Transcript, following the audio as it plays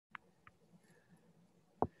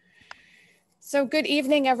So good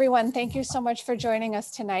evening, everyone. Thank you so much for joining us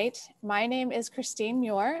tonight. My name is Christine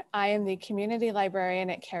Muir. I am the community librarian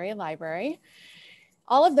at Cary Library.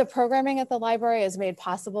 All of the programming at the library is made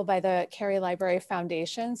possible by the Cary Library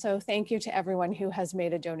Foundation, so thank you to everyone who has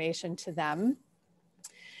made a donation to them.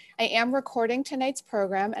 I am recording tonight's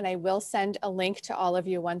program, and I will send a link to all of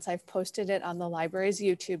you once I've posted it on the library's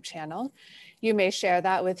YouTube channel. You may share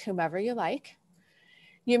that with whomever you like.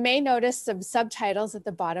 You may notice some subtitles at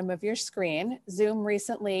the bottom of your screen. Zoom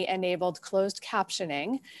recently enabled closed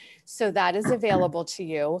captioning, so that is available to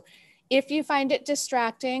you. If you find it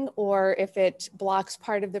distracting or if it blocks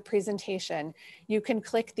part of the presentation, you can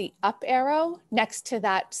click the up arrow next to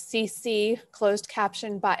that CC closed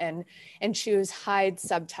caption button and choose hide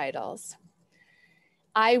subtitles.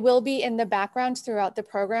 I will be in the background throughout the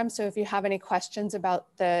program, so if you have any questions about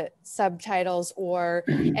the subtitles or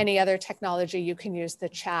any other technology, you can use the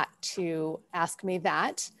chat to ask me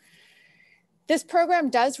that. This program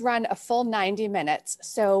does run a full 90 minutes,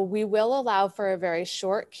 so we will allow for a very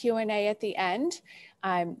short Q&A at the end.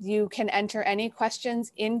 You can enter any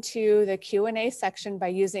questions into the Q&A section by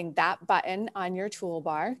using that button on your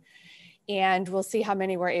toolbar, and we'll see how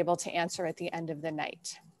many we're able to answer at the end of the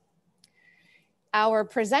night. Our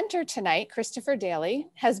presenter tonight, Christopher Daley,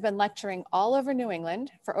 has been lecturing all over New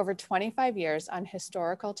England for over 25 years on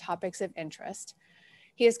historical topics of interest.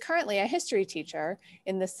 He is currently a history teacher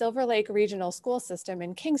in the Silver Lake Regional School System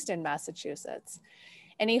in Kingston, Massachusetts.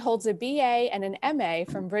 And he holds a BA and an MA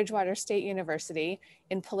from Bridgewater State University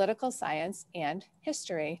in political science and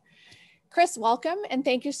history. Chris, welcome, and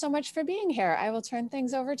thank you so much for being here. I will turn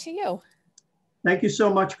things over to you. Thank you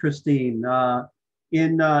so much, Christine.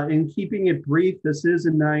 In keeping it brief, this is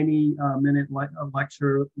a 90-minute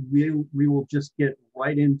lecture. We will just get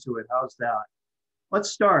right into it. How's that? Let's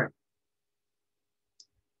start.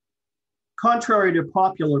 Contrary to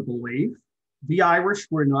popular belief, the Irish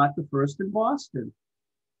were not the first in Boston.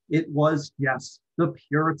 It was, yes, the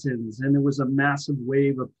Puritans, and there was a massive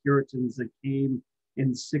wave of Puritans that came in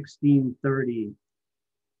 1630.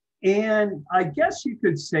 And I guess you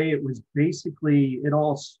could say it was basically, it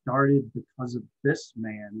all started because of this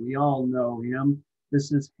man. We all know him.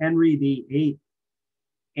 This is Henry VIII.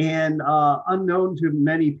 And unknown to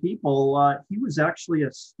many people, he was actually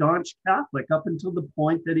a staunch Catholic up until the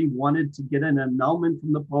point that he wanted to get an annulment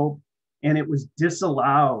from the Pope, and it was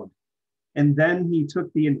disallowed. And then he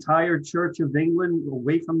took the entire Church of England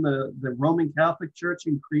away from the Roman Catholic Church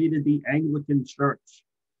and created the Anglican Church.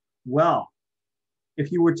 Well, if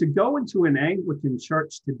you were to go into an Anglican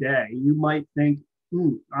church today, you might think,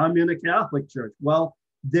 I'm in a Catholic church. Well,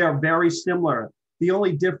 they're very similar. The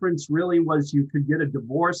only difference really was you could get a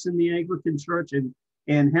divorce in the Anglican church, and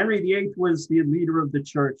Henry VIII was the leader of the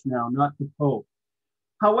church now, not the Pope.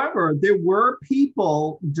 However, there were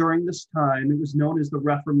people during this time, it was known as the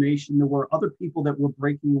Reformation, there were other people that were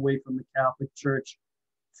breaking away from the Catholic Church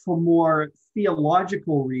for more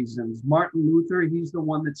theological reasons. Martin Luther, he's the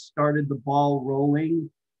one that started the ball rolling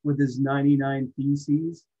with his 99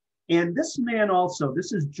 Theses. And this man also,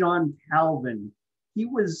 this is John Calvin. He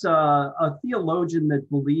was a theologian that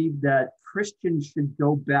believed that Christians should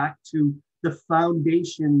go back to the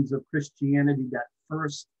foundations of Christianity, that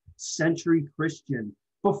first century Christian,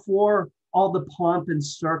 before all the pomp and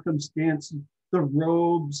circumstance, the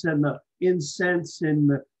robes and the incense and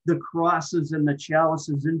the crosses and the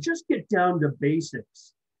chalices, and just get down to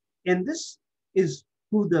basics. And this is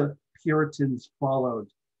who the Puritans followed.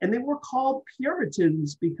 And they were called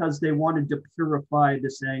Puritans because they wanted to purify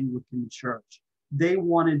this Anglican church. They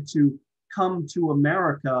wanted to come to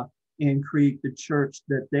America and create the church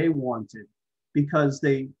that they wanted, because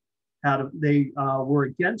they were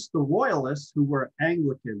against the Royalists, who were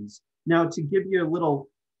Anglicans. Now, to give you a little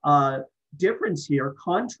difference here,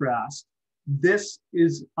 contrast, this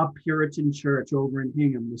is a Puritan church over in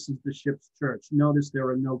Hingham. This is the Ship's Church. Notice there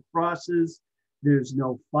are no crosses, there's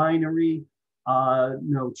no finery,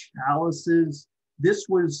 no chalices. This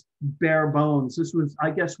was bare bones. This was, I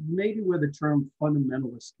guess, maybe where the term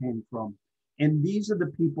fundamentalist came from. And these are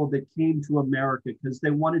the people that came to America because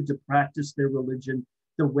they wanted to practice their religion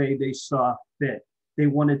the way they saw fit. They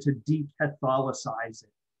wanted to de-Catholicize it.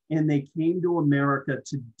 And they came to America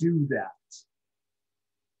to do that.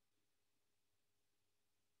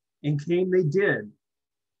 And they did.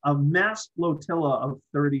 A mass flotilla of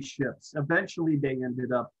 30 ships. Eventually, they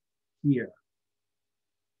ended up here.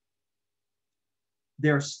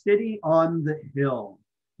 Their city on the hill.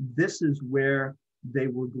 This is where they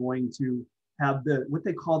were going to have what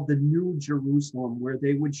they called the New Jerusalem, where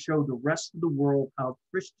they would show the rest of the world how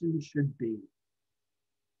Christians should be.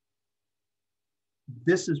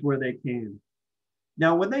 This is where they came.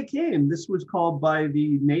 Now, when they came, this was called by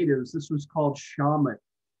the natives, this was called Shawmut.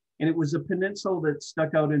 And it was a peninsula that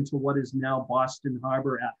stuck out into what is now Boston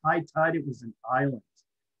Harbor. At high tide, it was an island.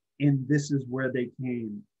 And this is where they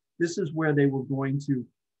came. This is where they were going to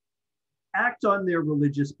act on their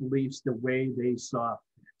religious beliefs the way they saw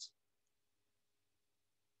fit.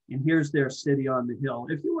 And here's their city on the hill.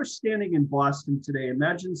 If you were standing in Boston today,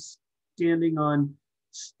 imagine standing on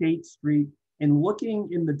State Street and looking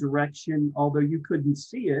in the direction, although you couldn't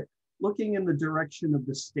see it, looking in the direction of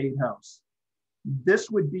the State House. This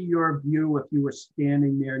would be your view if you were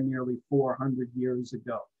standing there nearly 400 years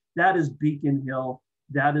ago. That is Beacon Hill.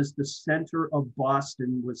 That is the center of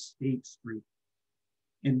Boston, was State Street.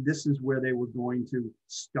 And this is where they were going to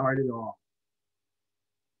start it all.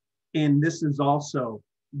 And this is also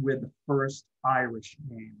where the first Irish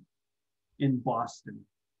came, in Boston.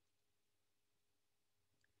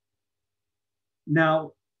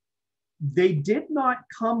 Now, they did not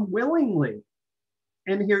come willingly.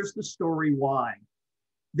 And here's the story why.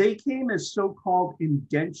 They came as so-called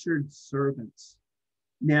indentured servants.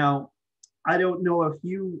 Now, I don't know if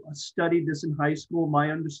you studied this in high school. My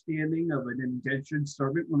understanding of an indentured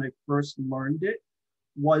servant when I first learned it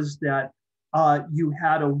was that you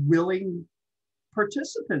had a willing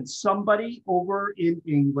participant, somebody over in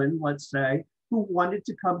England, let's say, who wanted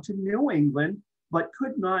to come to New England, but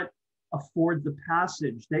could not afford the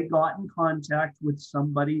passage. They got in contact with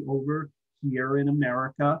somebody over here in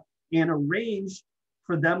America and arranged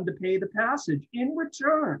for them to pay the passage. In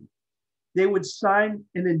return, they would sign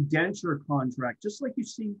an indenture contract, just like you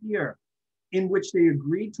see here, in which they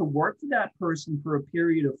agreed to work for that person for a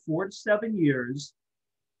period of 4 to 7 years.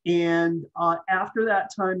 And after that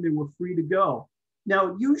time, they were free to go.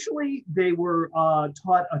 Now, usually they were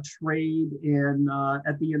taught a trade, and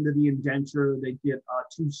at the end of the indenture, they'd get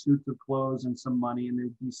 2 suits of clothes and some money, and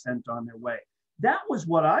they'd be sent on their way. That was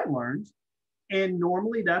what I learned. And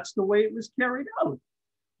normally that's the way it was carried out.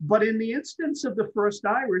 But in the instance of the first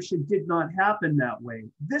Irish, it did not happen that way.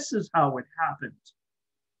 This is how it happened,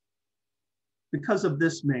 because of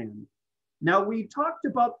this man. Now, we talked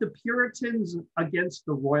about the Puritans against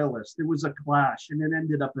the Royalists. There was a clash, and it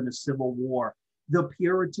ended up in a civil war. The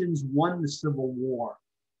Puritans won the Civil War.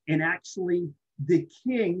 And actually, the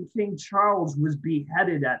king, King Charles, was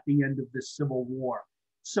beheaded at the end of the Civil War.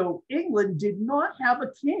 So England did not have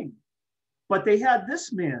a king, but they had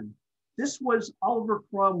this man. This was Oliver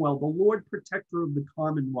Cromwell, the Lord Protector of the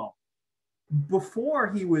Commonwealth.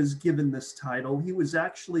 Before he was given this title, he was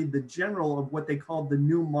actually the general of what they called the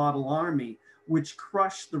New Model Army, which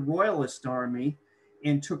crushed the Royalist army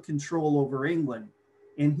and took control over England.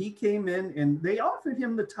 And he came in and they offered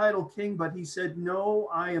him the title king, but he said, no,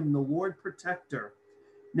 I am the Lord Protector.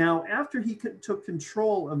 Now, after he took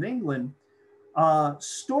control of England,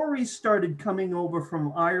 stories started coming over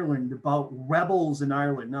from Ireland about rebels in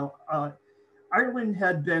Ireland. Now, Ireland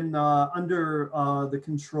had been under the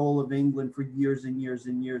control of England for years and years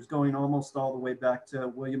and years, going almost all the way back to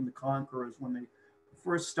William the Conqueror when they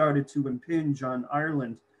first started to impinge on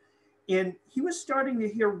Ireland. And he was starting to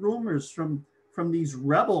hear rumors from these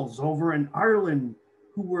rebels over in Ireland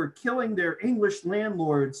who were killing their English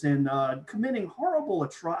landlords and committing horrible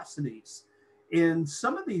atrocities. And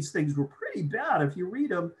some of these things were pretty bad. If you read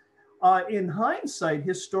them, in hindsight,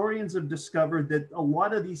 historians have discovered that a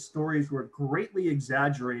lot of these stories were greatly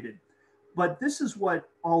exaggerated. But this is what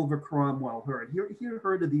Oliver Cromwell heard. He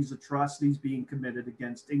heard of these atrocities being committed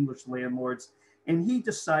against English landlords, and he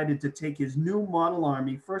decided to take his new model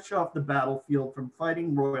army fresh off the battlefield from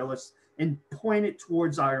fighting royalists and point it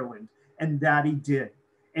towards Ireland. And that he did.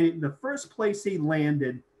 And in the first place he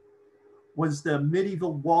landed was the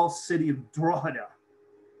medieval walled city of Drogheda.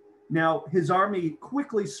 Now, his army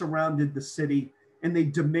quickly surrounded the city, and they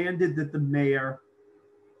demanded that the mayor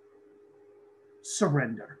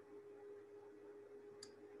surrender.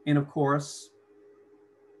 And of course,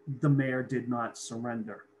 the mayor did not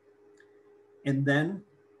surrender. And then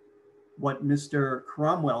what Mr.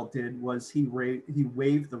 Cromwell did was he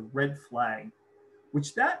waved the red flag,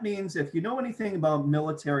 which that means, if you know anything about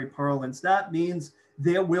military parlance, that means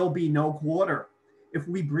there will be no quarter. If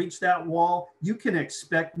we breach that wall, you can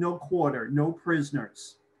expect no quarter, no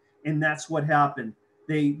prisoners. And that's what happened.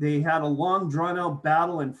 They had a long drawn out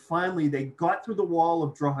battle, and finally they got through the wall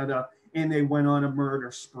of Drogheda and they went on a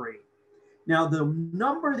murder spree. Now, the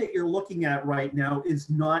number that you're looking at right now is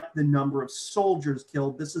not the number of soldiers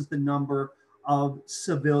killed. This is the number of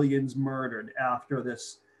civilians murdered after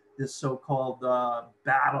this so-called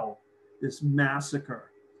battle, this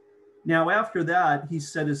massacre. Now, after that, he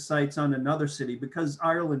set his sights on another city because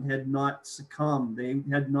Ireland had not succumbed. They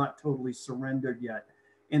had not totally surrendered yet.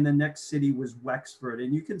 and the next city was Wexford.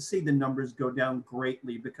 And you can see the numbers go down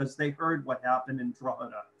greatly because they heard what happened in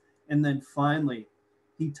Drogheda. And then finally,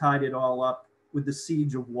 he tied it all up with the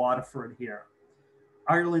siege of Waterford here.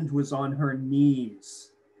 Ireland was on her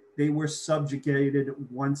knees. They were subjugated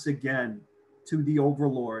once again to the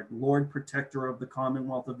overlord, Lord Protector of the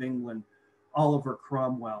Commonwealth of England, Oliver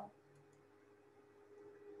Cromwell.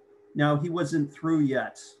 Now, he wasn't through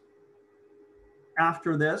yet.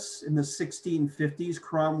 After this, in the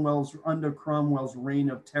 1650s, under Cromwell's reign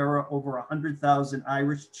of terror, over 100,000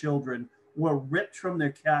 Irish children were ripped from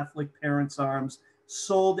their Catholic parents' arms,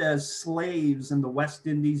 sold as slaves in the West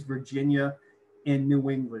Indies, Virginia, and New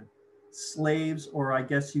England. Slaves, or I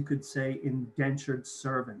guess you could say indentured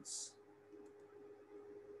servants.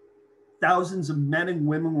 Thousands of men and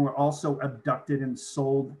women were also abducted and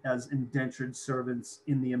sold as indentured servants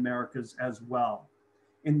in the Americas as well.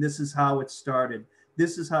 And this is how it started.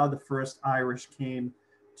 This is how the first Irish came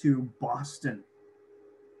to Boston.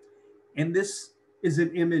 And this is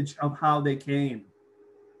an image of how they came.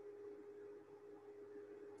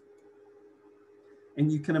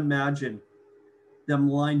 And you can imagine them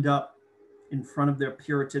lined up in front of their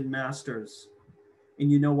Puritan masters.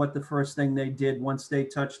 And you know what the first thing they did once they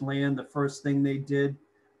touched land? The first thing they did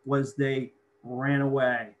was they ran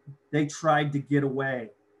away. They tried to get away.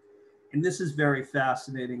 And this is very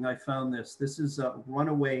fascinating. I found this. This is a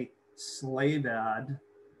runaway slave ad.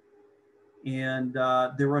 And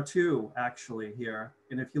there are two actually here.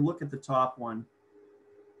 And if you look at the top one,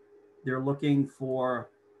 they're looking for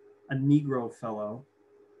a Negro fellow.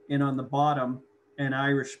 And on the bottom, an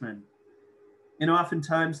Irishman. And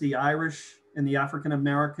oftentimes the Irish and the African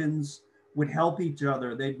Americans would help each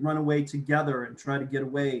other. They'd run away together and try to get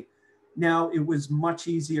away. Now, it was much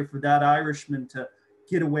easier for that Irishman to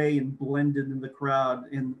get away and blend into the crowd.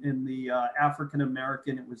 In the African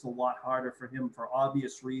American, it was a lot harder for him for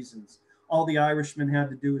obvious reasons. All the Irishman had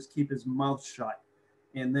to do was keep his mouth shut,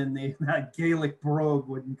 and then that Gaelic brogue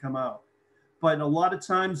wouldn't come out. But a lot of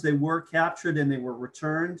times they were captured and they were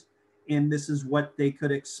returned, and this is what they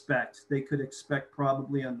could expect. They could expect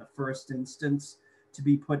probably on the first instance to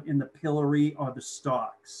be put in the pillory or the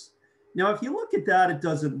stocks. Now, if you look at that, it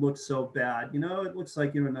doesn't look so bad. You know, it looks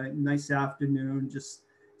like, you know, a nice afternoon, just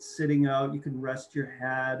sitting out. You can rest your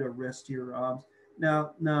head or rest your arms.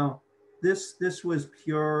 Now, this was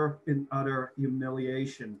pure and utter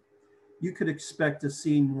humiliation. You could expect a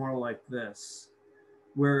scene more like this,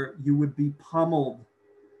 where you would be pummeled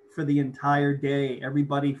for the entire day.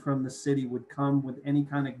 Everybody from the city would come with any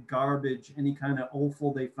kind of garbage, any kind of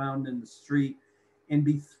offal they found in the street, and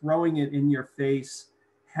be throwing it in your face,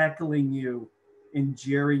 heckling you and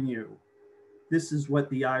jeering you. This is what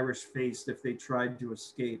the Irish faced if they tried to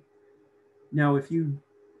escape. Now, if you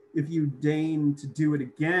deign to do it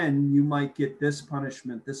again, you might get this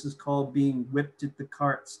punishment. This is called being whipped at the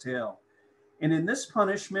cart's tail. And in this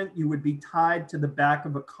punishment, you would be tied to the back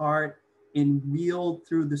of a cart and wheeled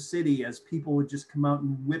through the city as people would just come out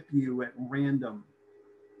and whip you at random.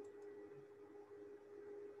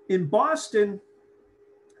 In Boston,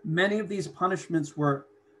 many of these punishments were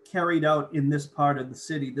carried out in this part of the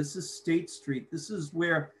city. This is State Street. This is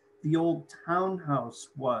where the old townhouse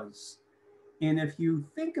was. And if you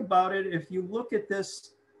think about it, if you look at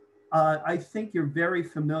this, I think you're very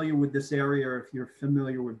familiar with this area if you're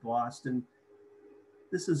familiar with Boston.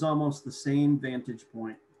 This is almost the same vantage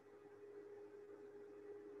point.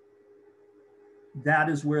 That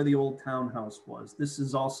is where the old townhouse was. This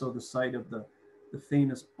is also the site of the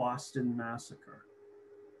famous Boston Massacre.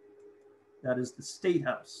 That is the State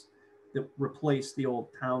House that replaced the old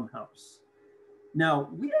townhouse. Now,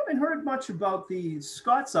 we haven't heard much about the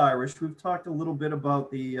Scots-Irish. We've talked a little bit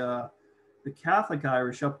about the Catholic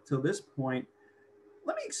Irish up to this point.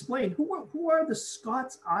 Let me explain, who are the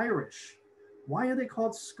Scots-Irish? Why are they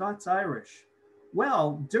called Scots-Irish?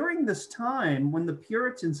 Well, during this time when the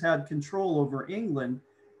Puritans had control over England,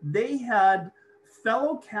 they had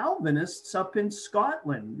fellow Calvinists up in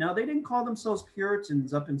Scotland. Now, they didn't call themselves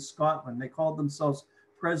Puritans up in Scotland. They called themselves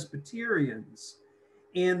Presbyterians.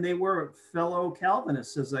 And they were fellow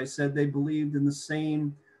Calvinists. As I said, they believed in the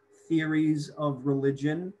same theories of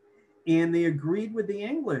religion. And they agreed with the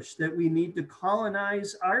English that we need to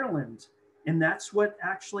colonize Ireland. And that's what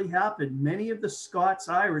actually happened. Many of the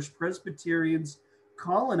Scots-Irish Presbyterians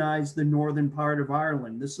colonized the northern part of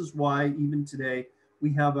Ireland. This is why even today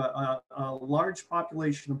we have a large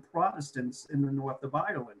population of Protestants in the north of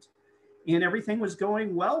Ireland. And everything was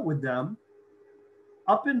going well with them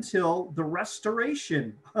up until the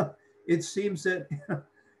Restoration. It seems that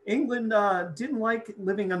England didn't like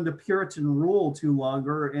living under Puritan rule too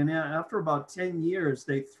longer. And after about 10 years,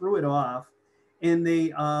 they threw it off. and they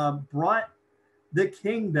brought the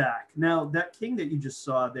king back. Now, that king that you just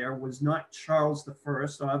saw there was not Charles the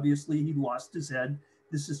First. Obviously, he lost his head.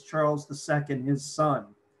 This is Charles the Second, his son.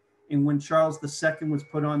 And when Charles the Second was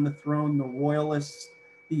put on the throne, the royalists,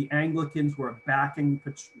 the Anglicans were back in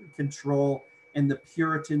control, and the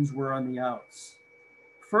Puritans were on the outs.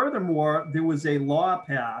 Furthermore, there was a law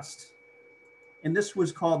passed, and this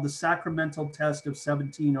was called the Sacramental Test of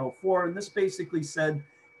 1704. And this basically said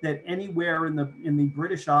that anywhere in the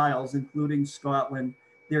British Isles, including Scotland,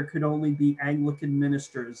 there could only be Anglican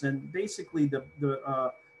ministers. And basically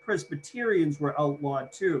the Presbyterians were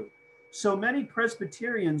outlawed too. So many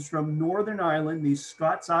Presbyterians from Northern Ireland, these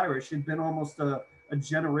Scots-Irish, had been almost a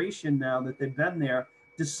generation now that they've been there,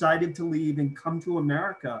 decided to leave and come to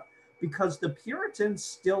America because the Puritans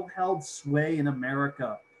still held sway in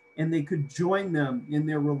America, and they could join them in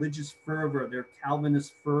their religious fervor, their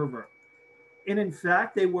Calvinist fervor. And in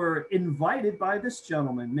fact, they were invited by this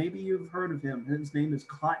gentleman. Maybe you've heard of him. His name is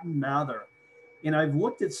Cotton Mather. And I've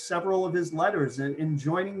looked at several of his letters and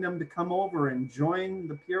joining them to come over and join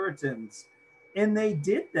the Puritans. And they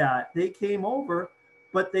did that. They came over,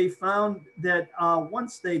 but they found that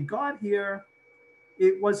once they got here,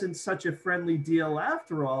 it wasn't such a friendly deal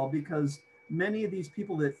after all, because many of these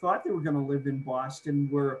people that thought they were going to live in Boston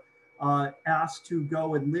were asked to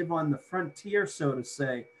go and live on the frontier, so to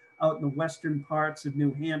say, out in the western parts of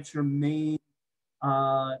New Hampshire, Maine,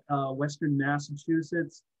 western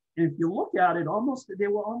Massachusetts. And if you look at it, they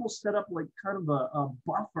were almost set up like kind of a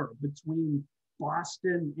buffer between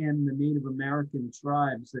Boston and the Native American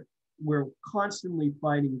tribes that were constantly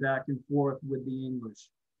fighting back and forth with the English.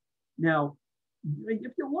 Now,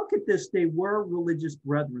 if you look at this, they were religious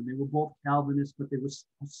brethren. They were both Calvinists, but they were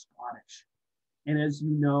Scottish. And as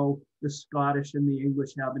you know, the Scottish and the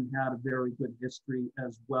English haven't had a very good history,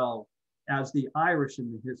 as well as the Irish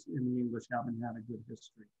and the English haven't had a good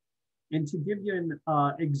history. And to give you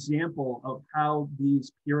an example of how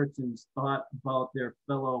these Puritans thought about their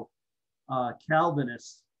fellow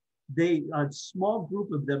Calvinists, a small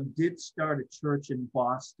group of them did start a church in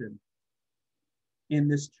Boston. In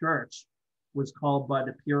this church was called by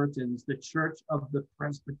the Puritans the Church of the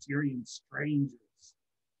Presbyterian Strangers.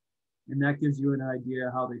 And that gives you an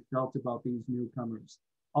idea how they felt about these newcomers.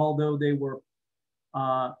 Although they were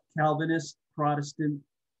Calvinist, Protestant,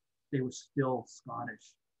 they were still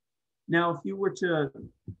Scottish. Now, if you were to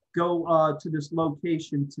go to this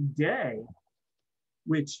location today,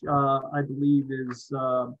 which I believe is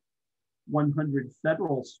 100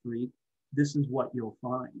 Federal Street, this is what you'll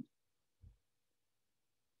find.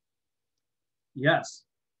 Yes,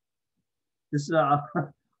 this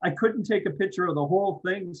I couldn't take a picture of the whole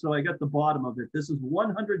thing, so I got the bottom of it. This is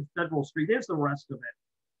 100 Federal Street. There's the rest of it.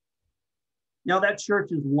 Now that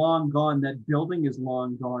church is long gone, that building is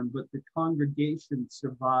long gone, but the congregation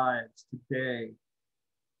survives today.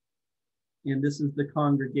 And this is the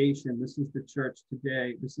congregation. This is the church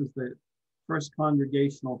today. This is the First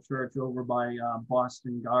Congregational Church over by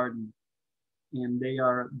Boston Garden. And they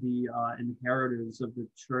are the inheritors of the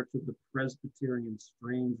Church of the Presbyterian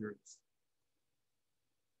Strangers.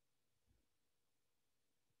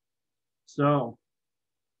 So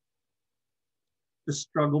the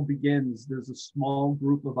struggle begins. There's a small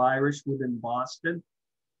group of Irish within Boston.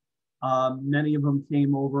 Many of them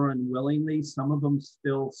came over unwillingly. Some of them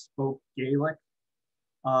still spoke Gaelic,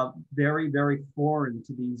 very, very foreign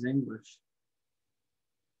to these English.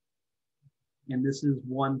 And this is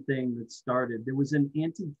one thing that started. There was an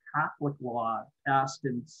anti-Catholic law passed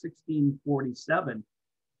in 1647.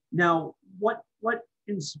 Now, what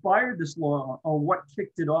inspired this law, or what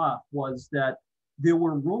kicked it off, was that there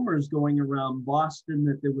were rumors going around Boston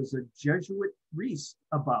that there was a Jesuit priest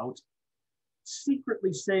about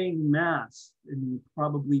secretly saying mass in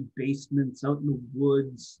probably basements out in the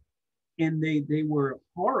woods. And they were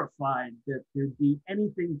horrified that there'd be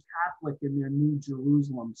anything Catholic in their New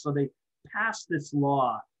Jerusalem. So they passed this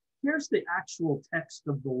law. Here's the actual text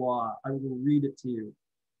of the law. I will read it to you.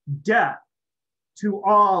 Death to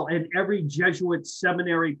all and every Jesuit,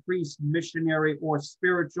 seminary, priest, missionary, or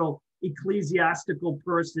spiritual ecclesiastical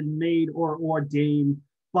person made or ordained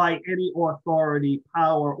by any authority,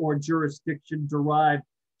 power, or jurisdiction derived,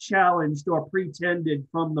 challenged, or pretended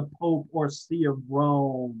from the Pope or See of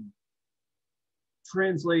Rome.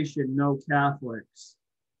 Translation: no Catholics.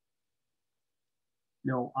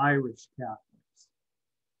 No Irish Catholics.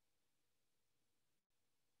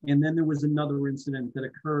 And then there was another incident that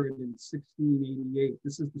occurred in 1688.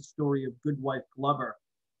 This is the story of Goodwife Glover,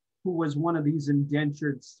 who was one of these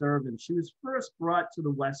indentured servants. She was first brought to the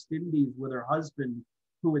West Indies with her husband,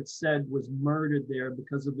 who it said was murdered there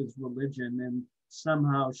because of his religion. And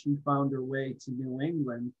somehow she found her way to New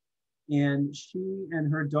England, and she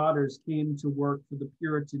and her daughters came to work for the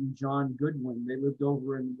Puritan John Goodwin. They lived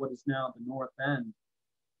over in what is now the North End.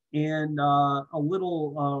 And a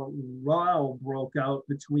little row broke out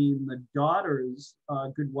between the daughters,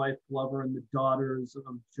 Goodwife Glover, and the daughters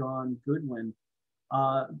of John Goodwin.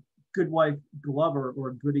 Goodwife Glover,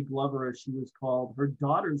 or Goody Glover as she was called, her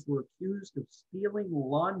daughters were accused of stealing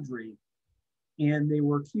laundry, and they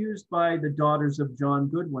were accused by the daughters of John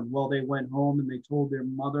Goodwin. Well, they went home and they told their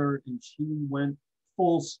mother, and she went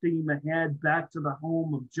full steam ahead back to the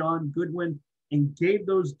home of John Goodwin and gave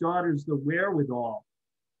those daughters the wherewithal.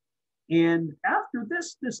 And after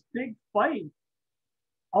this big fight,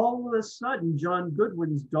 all of a sudden, John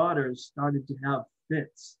Goodwin's daughters started to have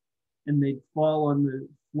fits, and they'd fall on the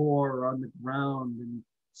floor or on the ground and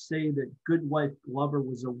say that Goodwife Glover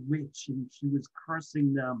was a witch and she was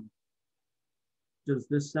cursing them. Does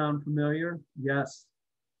this sound familiar? Yes.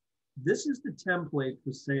 This is the template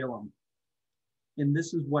for Salem, and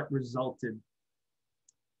this is what resulted.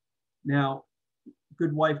 Now,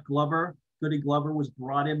 Goodwife Glover, Goody Glover, was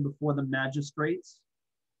brought in before the magistrates,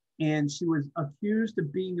 and she was accused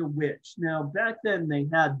of being a witch. Now, back then they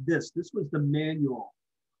had this. This was the manual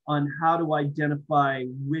on how to identify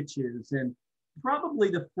witches. And probably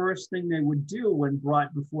the first thing they would do when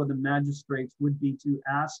brought before the magistrates would be to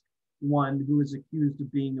ask one who is accused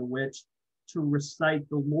of being a witch to recite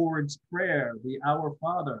the Lord's Prayer, the Our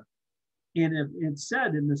Father. And it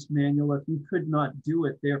said in this manual, if you could not do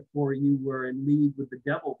it, therefore you were in league with the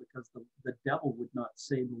devil, because the devil would not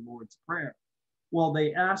say the Lord's Prayer. Well,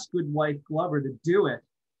 they asked Goodwife Glover to do it,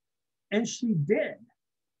 and she did.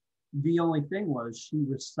 The only thing was she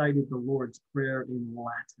recited the Lord's Prayer in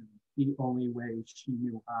Latin, the only way she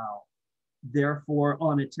knew how. Therefore,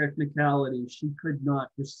 on a technicality, she could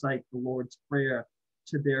not recite the Lord's Prayer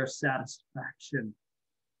to their satisfaction.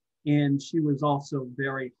 And she was also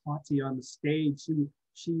very haughty on the stage.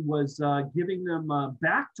 She was giving them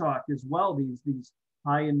back talk as well, these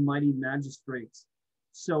high and mighty magistrates.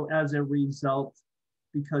 So as a result,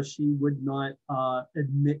 because she would not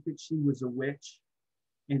admit that she was a witch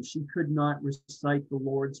and she could not recite the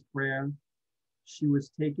Lord's Prayer, she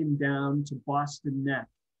was taken down to Boston Neck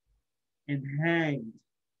and hanged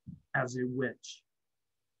as a witch.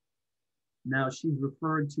 Now, she's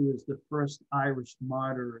referred to as the first Irish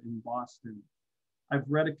martyr in Boston. I've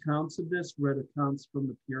read accounts of this, read accounts from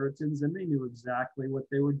the Puritans, and they knew exactly what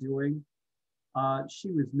they were doing. She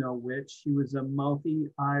was no witch. She was a mouthy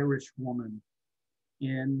Irish woman,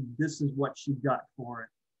 and this is what she got for it.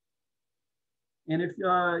 And if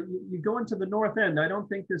you go into the North End, I don't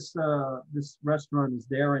think this restaurant is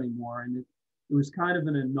there anymore, and it was kind of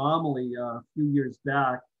an anomaly a few years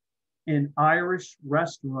back. An Irish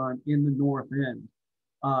restaurant in the North End.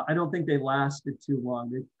 I don't think they lasted too long.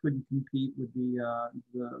 They couldn't compete with the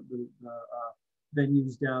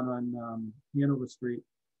venues down on Hanover Street.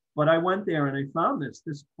 But I went there and I found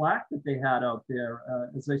this plaque that they had out there,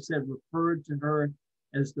 as I said, referred to her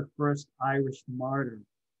as the first Irish martyr.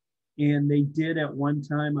 And they did at one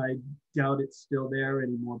time, I doubt it's still there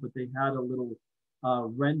anymore, but they had a little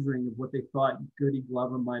rendering of what they thought Goody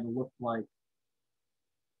Glover might have looked like.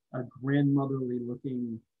 A grandmotherly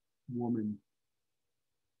looking woman.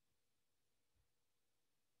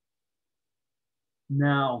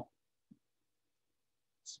 Now,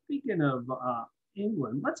 speaking of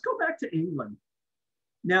England, let's go back to England.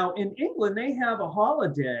 Now, in England, they have a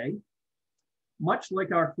holiday, much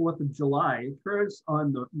like our 4th of July. It occurs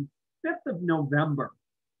on the 5th of November,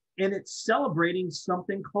 and it's celebrating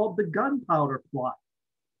something called the Gunpowder Plot.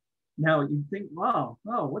 Now, you think, wow,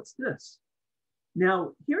 oh, what's this?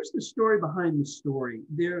 Now, here's the story behind the story.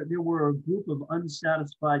 There were a group of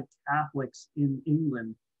unsatisfied Catholics in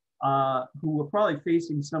England who were probably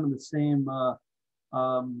facing some of the same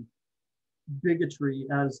bigotry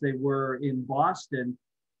as they were in Boston.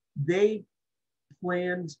 They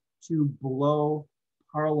planned to blow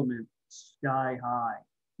Parliament sky high.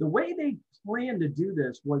 The way they planned to do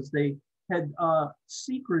this was they had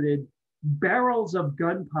secreted barrels of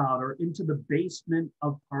gunpowder into the basement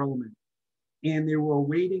of Parliament. And they were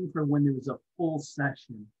waiting for when there was a full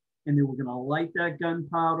session, and they were going to light that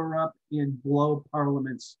gunpowder up and blow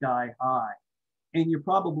Parliament sky high. And you're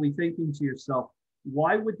probably thinking to yourself,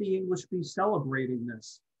 why would the English be celebrating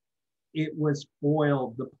this? It was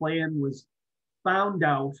foiled. The plan was found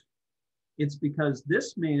out. It's because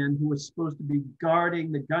this man who was supposed to be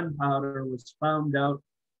guarding the gunpowder was found out,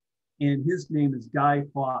 and his name is Guy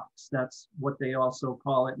Fawkes. That's what they also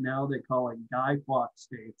call it now. They call it Guy Fawkes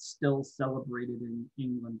Day. It's still celebrated in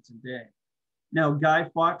England today. Now, Guy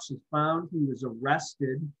Fawkes was found. He was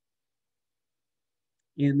arrested.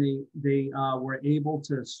 and they were able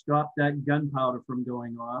to stop that gunpowder from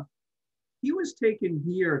going off. He was taken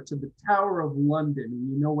here to the Tower of London, and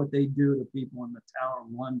you know what they do to people in the Tower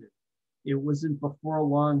of London. It wasn't before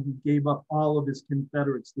long he gave up all of his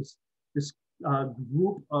Confederates, this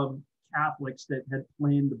group of Catholics that had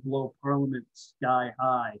planned to blow Parliament sky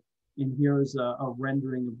high. And here's a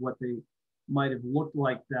rendering of what they might have looked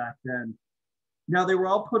like back then. Now, they were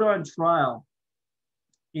all put on trial.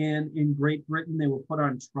 And in Great Britain, they were put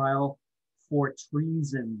on trial for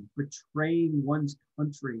treason, betraying one's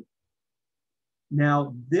country.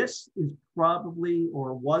 Now, this is probably,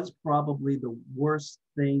 or was probably, the worst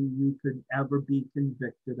thing you could ever be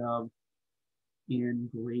convicted of in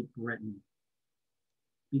Great Britain.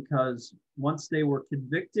 Because once they were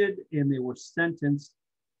convicted and they were sentenced,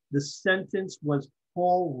 the sentence was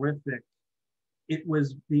horrific. It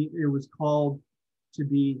was called to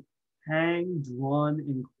be hanged, drawn,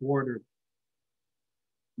 and quartered.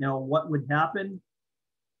 Now, what would happen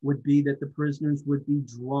would be that the prisoners would be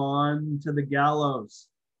drawn to the gallows,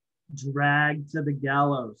 dragged to the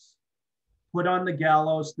gallows, put on the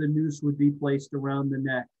gallows, the noose would be placed around the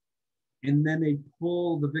neck, and then they'd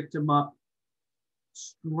pull the victim up,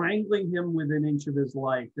 strangling him within an inch of his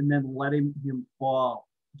life, and then letting him fall,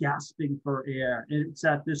 gasping for air. And it's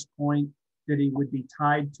at this point that he would be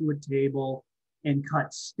tied to a table and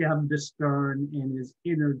cut stem to stern, and his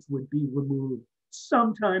innards would be removed.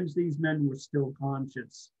 Sometimes these men were still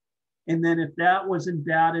conscious. And then if that wasn't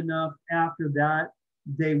bad enough, after that,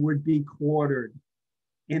 they would be quartered.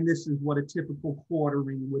 And this is what a typical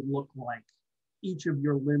quartering would look like. Each of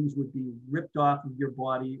your limbs would be ripped off of your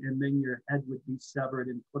body, and then your head would be severed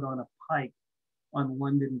and put on a pike on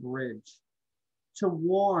London Bridge to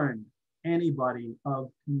warn anybody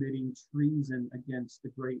of committing treason against the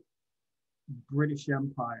great British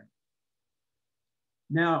Empire.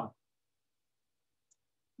 Now,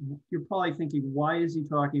 you're probably thinking, why is he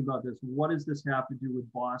talking about this? What does this have to do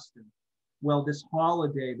with Boston? Well, this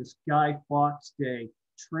holiday, this Guy Fawkes Day,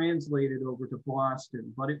 translated over to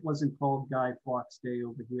Boston, but it wasn't called Guy Fawkes Day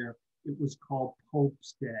over here. It was called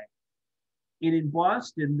Pope's Day. And in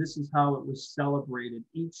Boston, this is how it was celebrated.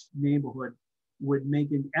 Each neighborhood would make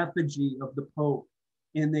an effigy of the Pope,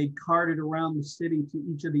 and they'd cart it around the city to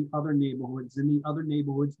each of the other neighborhoods, and the other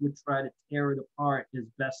neighborhoods would try to tear it apart as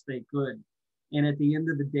best they could. And at the end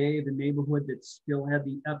of the day, the neighborhood that still had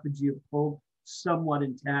the effigy of Pope somewhat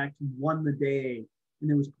intact won the day. And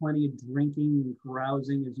there was plenty of drinking and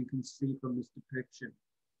carousing, as you can see from this depiction.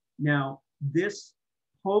 Now, this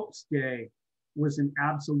Pope's Day was an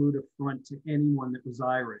absolute affront to anyone that was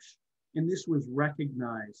Irish. And this was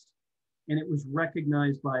recognized. And it was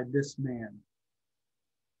recognized by this man.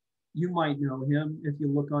 You might know him if you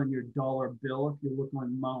look on your dollar bill, if you look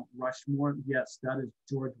on Mount Rushmore. Yes, that is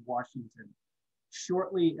George Washington.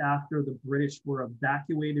 Shortly after the British were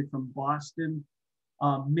evacuated from Boston,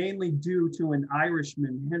 mainly due to an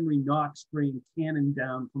Irishman, Henry Knox, bringing cannon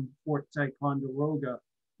down from Fort Ticonderoga,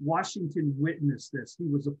 Washington witnessed this. He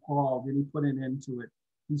was appalled, and he put an end to it.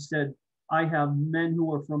 He said, I have men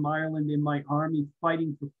who are from Ireland in my army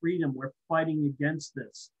fighting for freedom. We're fighting against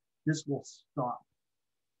this. This will stop.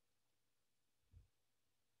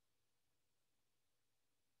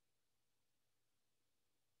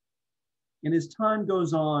 And as time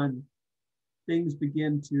goes on, things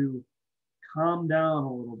begin to calm down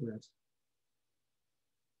a little bit.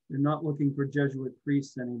 They're not looking for Jesuit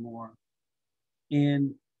priests anymore.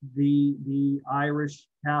 And the Irish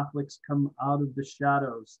Catholics come out of the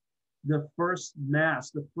shadows. The first Mass,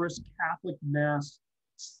 the first Catholic Mass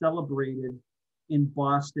celebrated in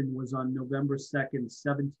Boston was on November 2nd,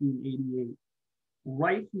 1788.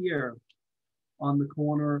 Right here on the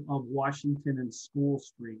corner of Washington and School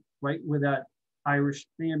Street, right where that Irish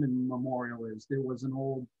famine memorial is. There was an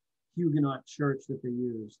old Huguenot church that they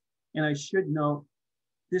used. And I should note,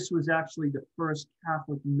 this was actually the first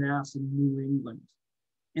Catholic Mass in New England.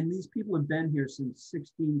 And these people have been here since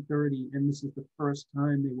 1630, and this is the first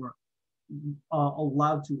time they were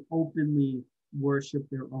allowed to openly worship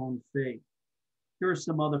their own faith. Here are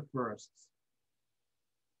some other firsts.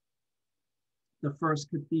 The first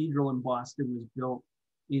cathedral in Boston was built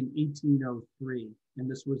in 1803, and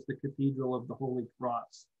this was the Cathedral of the Holy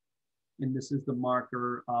Cross. And this is the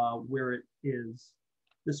marker where it is.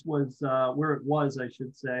 This was where it was, I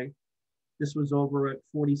should say. This was over at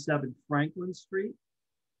 47 Franklin Street.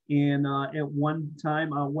 And at one time,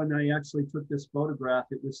 when I actually took this photograph,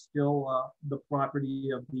 it was still the property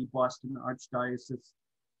of the Boston Archdiocese.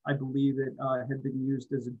 I believe it had been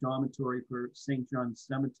used as a dormitory for St. John's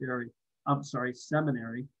Seminary.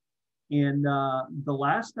 And the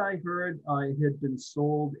last I heard, it had been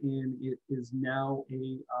sold, and it is now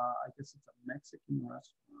I guess it's a Mexican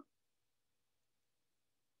restaurant.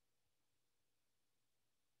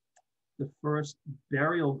 The first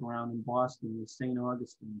burial ground in Boston was St.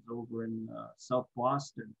 Augustine's over in South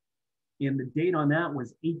Boston. And the date on that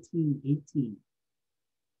was 1818.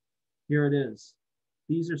 Here it is.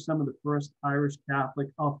 These are some of the first Irish Catholic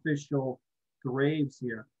official graves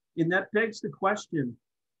here. And that begs the question,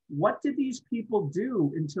 what did these people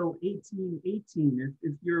do until 1818?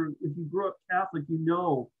 If you grew up Catholic, you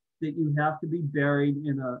know that you have to be buried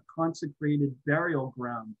in a consecrated burial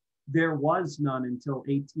ground. There was none until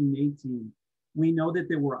 1818. We know that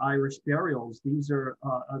there were Irish burials.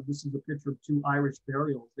 This is a picture of two Irish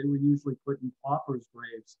burials. They were usually put in paupers'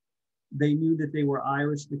 graves. They knew that they were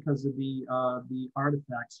Irish because of the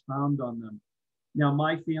artifacts found on them. Now,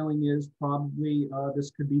 my feeling is probably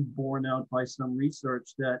this could be borne out by some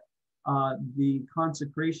research that the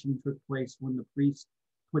consecration took place when the priest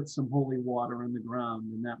put some holy water in the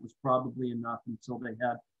ground, and that was probably enough until they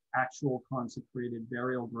had actual consecrated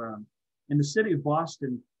burial ground. And the city of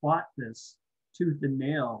Boston fought this tooth and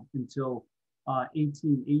nail until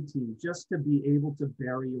 1818, just to be able to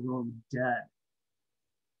bury your own dead.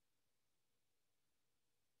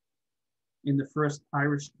 In the first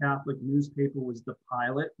Irish Catholic newspaper was the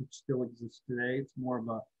Pilot, which still exists today. It's more of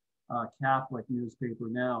a Catholic newspaper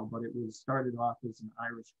now, but it was started off as an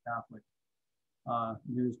Irish Catholic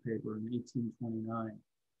newspaper in 1829.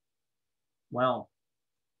 Well,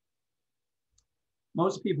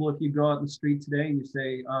 most people, if you go out in the street today and you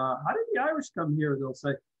say, how did the Irish come here? They'll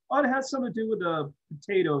say, oh, it has something to do with a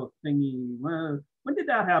potato thingy. When did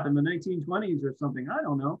that happen? The 1920s or something? I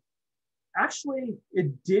don't know. Actually,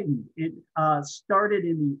 it didn't. It started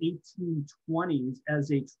in the 1820s as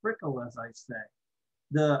a trickle, as I say.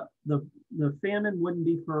 The famine wouldn't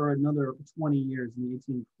be for another 20 years in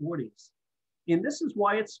the 1840s. And this is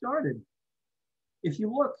why it started. If you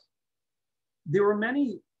look, there were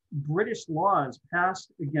many British laws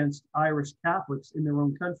passed against Irish Catholics in their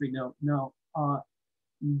own country. Now,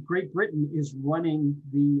 Great Britain is running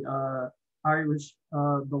the Irish,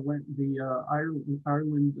 the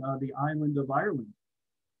island of Ireland.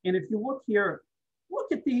 And if you look here,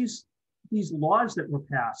 look at these laws that were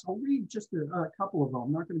passed. I'll read just a couple of them.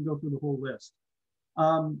 I'm not going to go through the whole list.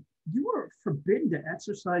 You were forbidden to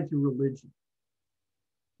exercise your religion.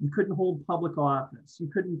 You couldn't hold public office. You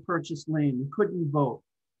couldn't purchase land. You couldn't vote.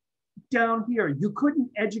 Down here, you couldn't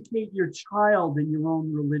educate your child in your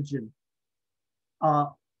own religion.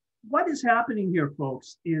 What is happening here,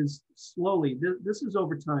 folks, is slowly, this is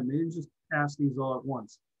over time. They didn't just pass these all at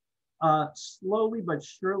once. Slowly but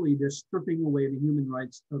surely, they're stripping away the human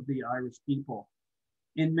rights of the Irish people.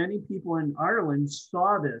 And many people in Ireland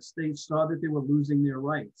saw this. They saw that they were losing their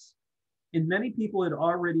rights. And many people had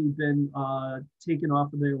already been taken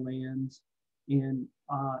off of their lands, and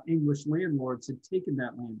English landlords had taken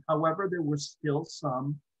that land. However, there were still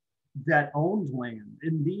some that owned land.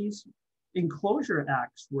 And these enclosure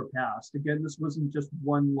acts were passed. Again, this wasn't just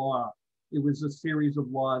one law. It was a series of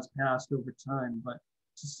laws passed over time. But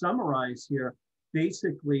to summarize here,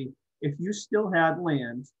 basically, if you still had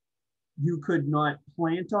land, you could not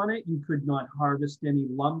plant on it. You could not harvest any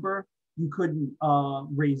lumber. You couldn't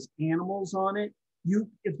raise animals on it.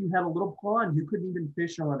 If you had a little pond, you couldn't even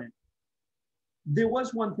fish on it. There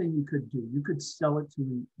was one thing you could do. You could sell it to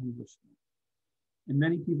an Englishman. And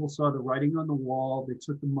many people saw the writing on the wall. They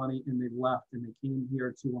took the money and they left, and they came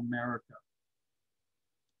here to America.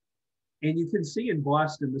 And you can see in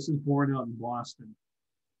Boston, this is born out in Boston.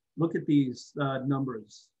 Look at these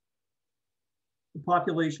numbers. The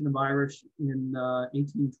population of Irish in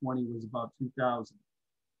 1820 was about 2,000.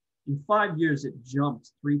 In 5 years, it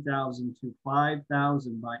jumped 3,000 to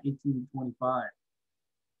 5,000 by 1825.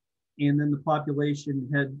 And then the population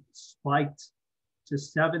had spiked to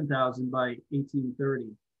 7,000 by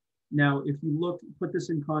 1830. Now, if you put this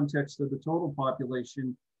in context of the total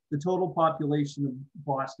population of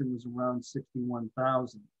Boston was around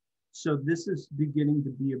 61,000. So this is beginning to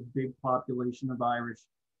be a big population of Irish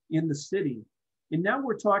in the city. And now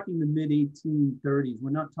we're talking the mid-1830s.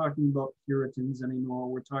 We're not talking about Puritans anymore.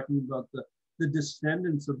 We're talking about the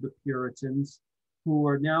descendants of the Puritans, who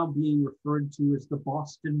are now being referred to as the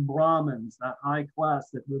Boston Brahmins, that high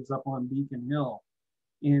class that lives up on Beacon Hill.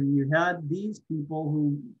 And you had these people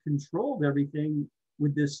who controlled everything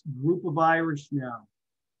with this group of Irish now.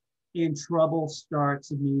 And trouble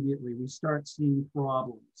starts immediately. We start seeing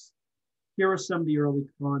problems. Here are some of the early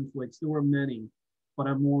conflicts. There were many, but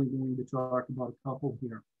I'm only going to talk about a couple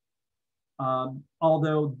here.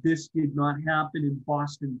 Although this did not happen in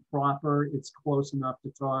Boston proper, it's close enough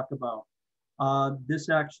to talk about. This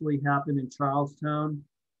actually happened in Charlestown.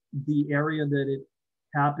 The area that it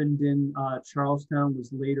happened in, Charlestown,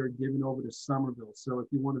 was later given over to Somerville. So if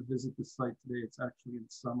you want to visit the site today, it's actually in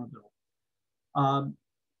Somerville.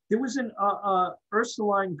 There was an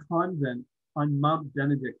Ursuline convent on Mount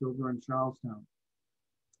Benedict over in Charlestown.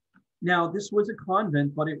 Now, this was a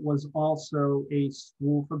convent, but it was also a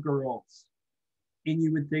school for girls. And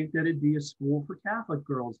you would think that it'd be a school for Catholic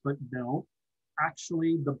girls, but no.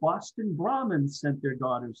 Actually, the Boston Brahmins sent their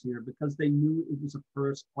daughters here because they knew it was a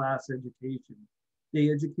first-class education. They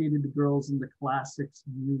educated the girls in the classics,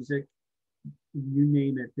 music, you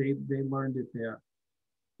name it, they learned it there.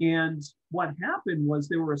 And what happened was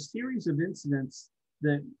there were a series of incidents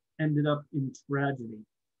that ended up in tragedy.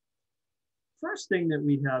 First thing that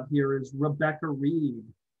we have here is Rebecca Reed.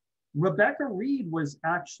 Rebecca Reed was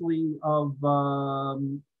actually of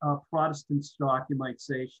Protestant stock, you might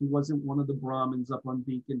say. She wasn't one of the Brahmins up on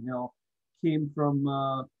Beacon Hill. Came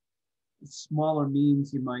from smaller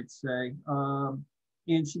means, you might say.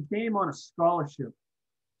 And she came on a scholarship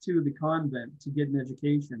to the convent to get an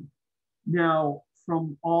education. Now,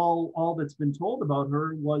 from all that's been told about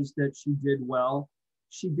her was that she did well.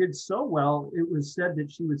 She did so well, it was said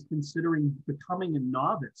that she was considering becoming a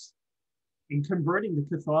novice and converting to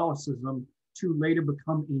Catholicism to later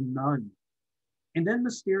become a nun. And then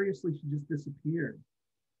mysteriously, she just disappeared.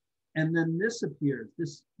 And then this appears,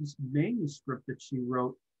 this manuscript that she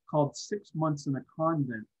wrote called 6 Months in a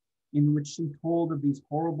Convent, in which she told of these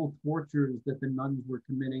horrible tortures that the nuns were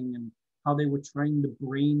committing and how they were trying to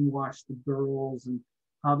brainwash the girls and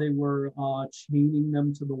how they were chaining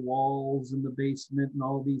them to the walls in the basement and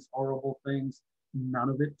all these horrible things. None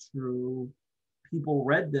of it true. People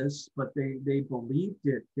read this, but they believed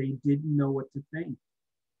it. They didn't know what to think.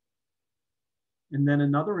 And then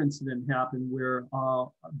another incident happened where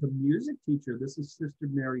the music teacher, this is Sister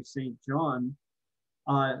Mary St. John,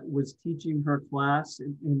 was teaching her class.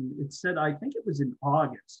 And it said, I think it was in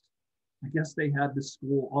August. I guess they had the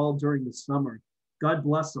school all during the summer. God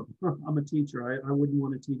bless them. I'm a teacher. I wouldn't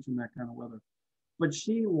want to teach in that kind of weather. But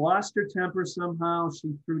she lost her temper somehow.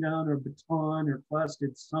 She threw down her baton. Her class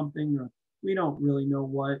did something, or we don't really know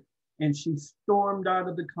what. And she stormed out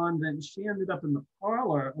of the convent. She ended up in the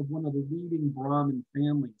parlor of one of the leading Brahmin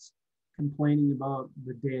families, complaining about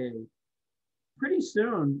the day. Pretty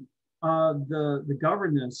soon, the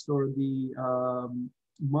governess or the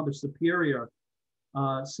Mother Superior,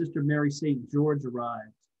 Sister Mary St. George,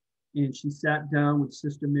 arrived. And she sat down with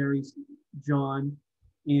Sister Mary John.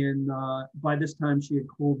 And by this time, she had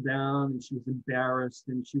cooled down and she was embarrassed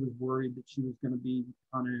and she was worried that she was going to be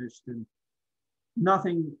punished. And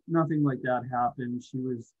nothing like that happened. She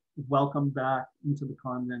was welcomed back into the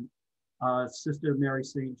convent. Sister Mary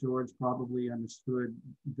St. George probably understood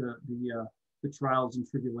the trials and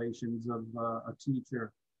tribulations of a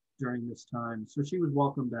teacher during this time. So she was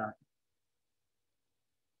welcomed back.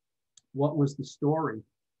 What was the story?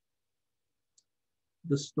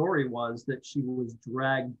 The story was that she was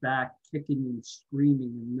dragged back, kicking and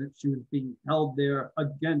screaming, and that she was being held there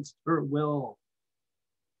against her will.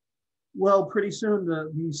 Well, pretty soon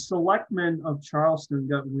the selectmen of Charleston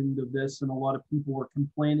got wind of this, and a lot of people were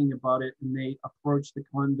complaining about it, and they approached the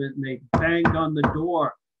convent and they banged on the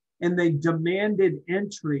door and they demanded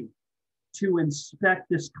entry to inspect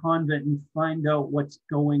this convent and find out what's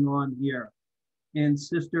going on here. And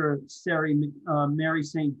Sister Mary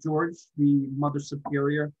St. George, the Mother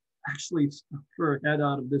Superior, actually stuck her head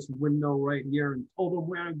out of this window right here and told them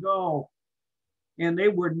where to go. And they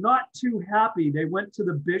were not too happy. They went to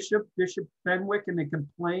the bishop, Bishop Fenwick, and they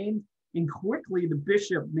complained. And quickly the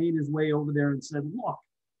bishop made his way over there and said, look,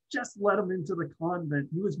 just let him into the convent.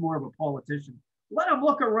 He was more of a politician. Let him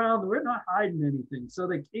look around. We're not hiding anything. So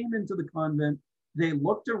they came into the convent. They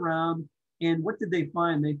looked around. And what did they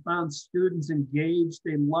find? They found students engaged.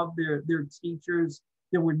 They loved their teachers.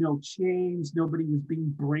 There were no chains. Nobody was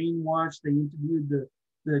being brainwashed. They interviewed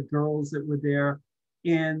the girls that were there.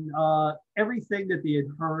 And everything that they had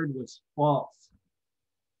heard was false.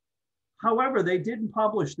 However, they didn't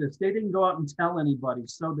publish this. They didn't go out and tell anybody.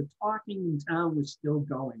 So the talking in town was still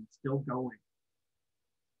going.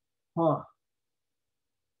 Huh.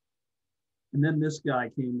 And then this guy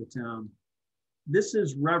came to town. This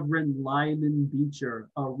is Reverend Lyman Beecher,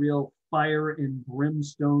 a real fire and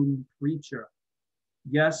brimstone preacher.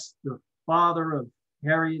 Yes, the father of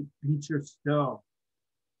Harriet Beecher Stowe.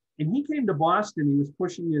 And he came to Boston. He was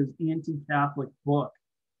pushing his anti-Catholic book,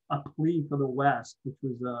 A Plea for the West, which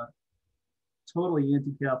was a totally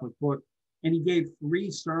anti-Catholic book. And he gave 3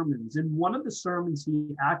 sermons. In one of the sermons, he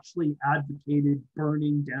actually advocated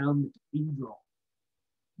burning down the cathedral.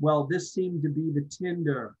 Well, this seemed to be the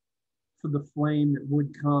tinder for the flame that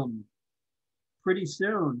would come. Pretty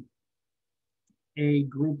soon, a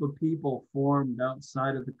group of people formed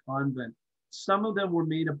outside of the convent. Some of them were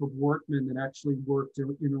made up of workmen that actually worked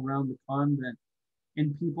in around the convent.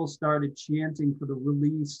 And people started chanting for the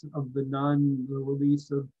release of the nun, the release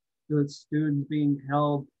of the students being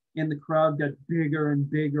held. And the crowd got bigger and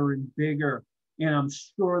bigger and bigger. And I'm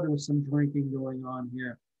sure there was some drinking going on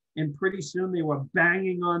here. And pretty soon they were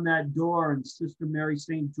banging on that door, and Sister Mary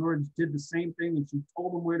St. George did the same thing, and she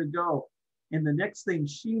told them where to go. And the next thing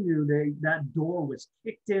she knew, that door was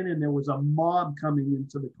kicked in and there was a mob coming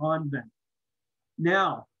into the convent.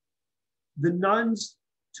 Now, the nuns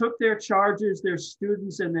took their charges, their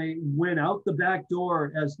students, and they went out the back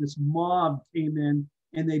door as this mob came in,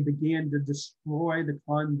 and they began to destroy the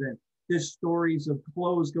convent. There's stories of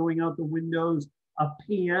clothes going out the windows. A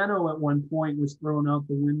piano at one point was thrown out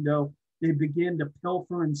the window. They began to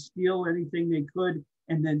pilfer and steal anything they could,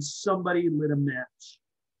 and then somebody lit a match,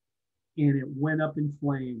 and it went up in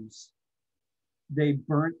flames. They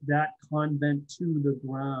burnt that convent to the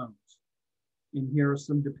ground. And here are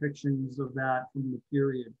some depictions of that from the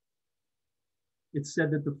period. It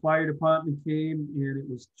said that the fire department came and it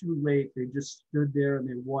was too late. They just stood there and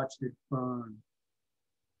they watched it burn.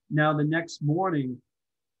 Now, the next morning,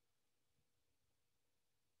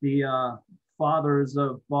 the fathers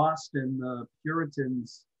of Boston, the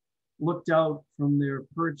Puritans, looked out from their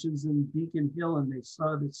perches in Beacon Hill and they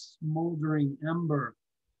saw this smoldering ember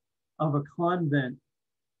of a convent.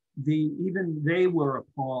 Even they were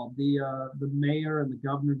appalled. The mayor and the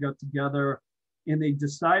governor got together, and they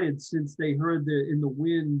decided, since they heard in the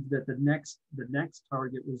wind that the next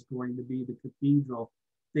target was going to be the cathedral,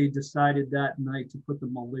 they decided that night to put the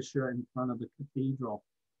militia in front of the cathedral.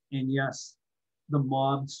 And yes, the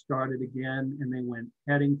mob started again, and they went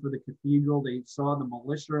heading for the cathedral. They saw the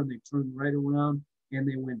militia and they turned right around and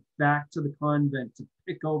they went back to the convent to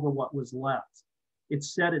pick over what was left.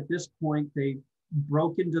 It's said at this point they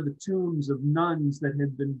broke into the tombs of nuns that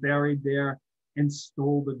had been buried there and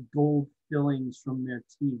stole the gold fillings from their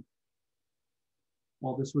teeth.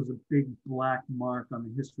 Well, this was a big black mark on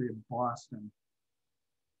the history of Boston.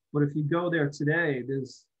 But if you go there today,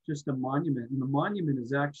 there's just a monument, and the monument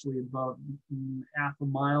is actually about half a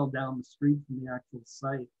mile down the street from the actual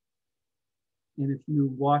site. And if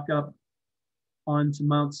you walk up onto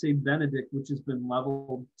Mount St. Benedict, which has been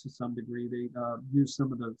leveled to some degree, they use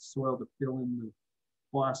some of the soil to fill in the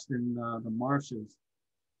Boston, the marshes.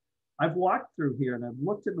 I've walked through here and I've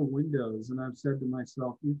looked in the windows and I've said to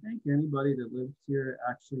myself, do you think anybody that lives here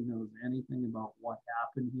actually knows anything about what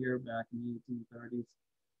happened here back in the 1830s?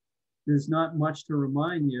 There's not much to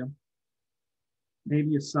remind you.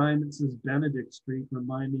 Maybe a sign that says Benedict Street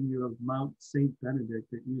reminding you of Mount St. Benedict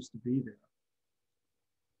that used to be there.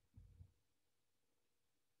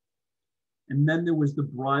 And then there was the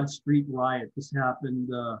Broad Street riot. This happened,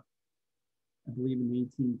 I believe, in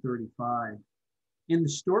 1835. And the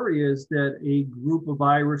story is that a group of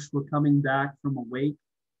Irish were coming back from a wake,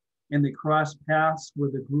 and they crossed paths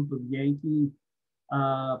with a group of Yankee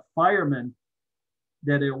firemen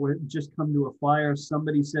that it would just come to a fire.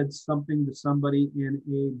 Somebody said something to somebody, and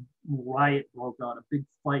a riot broke out, a big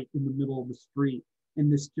fight in the middle of the street.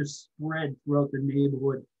 And this just spread throughout the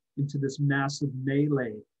neighborhood into this massive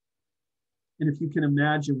melee. And if you can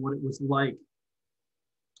imagine what it was like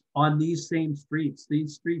on these same streets,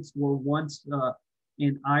 these streets were once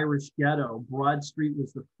an Irish ghetto. Broad Street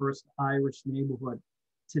was the first Irish neighborhood.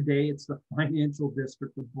 Today, it's the financial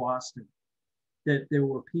district of Boston. That there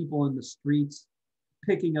were people in the streets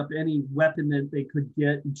picking up any weapon that they could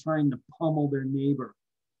get and trying to pummel their neighbor.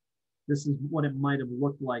 This is what it might have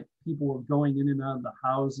looked like. People were going in and out of the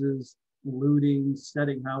houses, looting,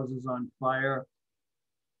 setting houses on fire.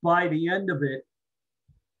 By the end of it,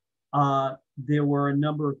 there were a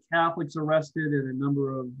number of Catholics arrested and a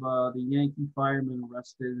number of the Yankee firemen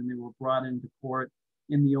arrested, and they were brought into court.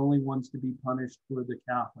 And the only ones to be punished were the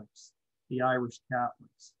Catholics, the Irish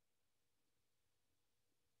Catholics.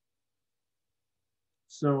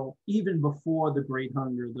 So even before the Great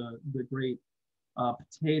Hunger, the Great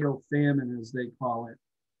Potato Famine, as they call it,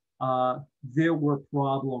 there were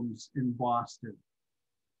problems in Boston,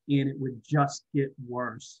 and it would just get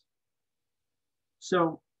worse.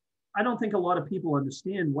 So I don't think a lot of people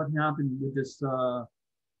understand what happened with this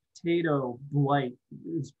potato blight.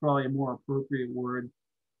 It's probably a more appropriate word.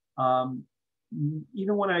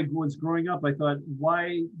 Even when I was growing up, I thought,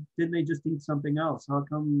 why didn't they just eat something else? How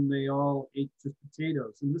come they all ate just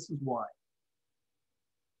potatoes? And this is why.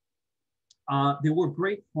 There were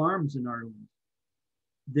great farms in Ireland.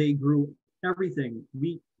 They grew everything: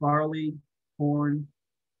 wheat, barley, corn.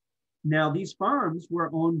 Now, these farms were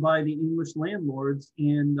owned by the English landlords,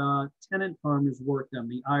 and tenant farmers worked them,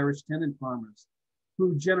 the Irish tenant farmers,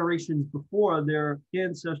 who generations before their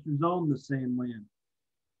ancestors owned the same land.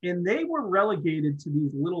 And they were relegated to these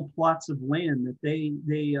little plots of land that they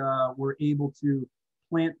were able to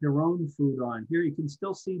plant their own food on. Here you can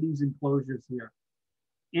still see these enclosures here.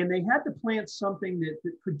 And they had to plant something that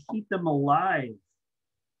could keep them alive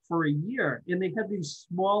for a year. And they had these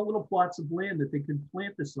small little plots of land that they could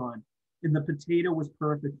plant this on. And the potato was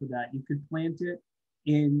perfect for that. You could plant it,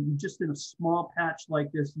 and just in a small patch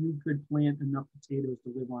like this, you could plant enough potatoes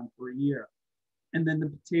to live on for a year. And then the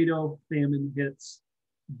potato famine hits.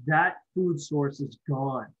 That food source is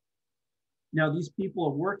gone. Now, these people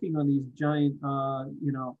are working on these giant,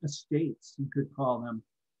 estates, you could call them,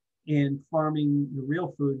 and farming the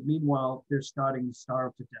real food. Meanwhile, they're starting to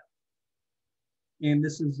starve to death. And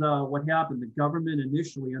this is what happened. The government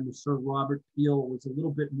initially under Sir Robert Peel was a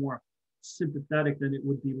little bit more sympathetic than it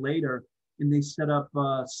would be later. And they set up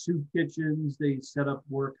soup kitchens, they set up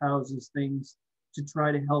workhouses, things to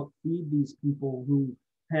try to help feed these people who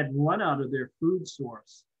had run out of their food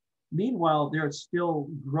source. Meanwhile, they're still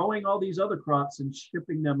growing all these other crops and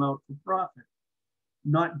shipping them out for profit,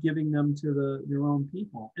 not giving them to their own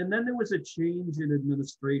people. And then there was a change in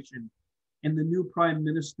administration, and the new prime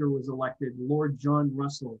minister was elected, Lord John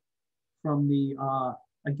Russell, from the,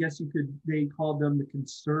 they called them the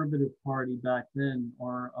Conservative Party back then,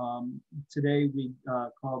 or today we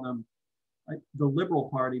call them the Liberal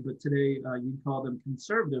Party, but today you'd call them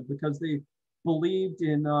conservative, because they believed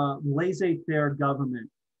in laissez-faire government,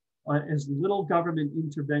 as little government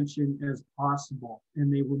intervention as possible.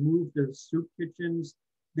 And they removed the soup kitchens,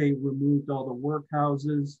 they removed all the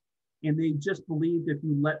workhouses, and they just believed if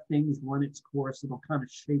you let things run its course, it'll kind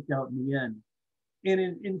of shake out in the end. And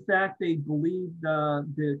in fact, they believed,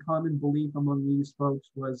 the common belief among these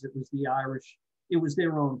folks was it was the Irish, it was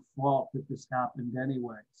their own fault that this happened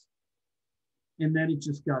anyways. And then it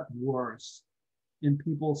just got worse, and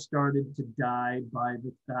people started to die by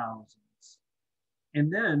the thousands.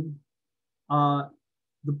 And then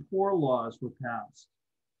the poor laws were passed.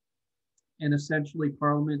 And essentially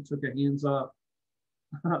Parliament took a hands-off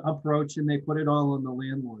approach, and they put it all on the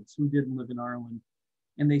landlords who didn't live in Ireland.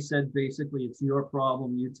 And they said, basically, it's your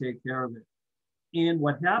problem, you take care of it. And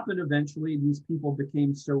what happened eventually, these people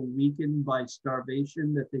became so weakened by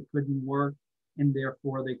starvation that they couldn't work, and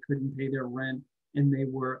therefore they couldn't pay their rent, and they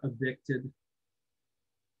were evicted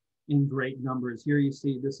in great numbers. Here you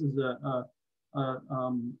see, this is a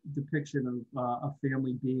depiction of a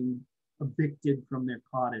family being evicted from their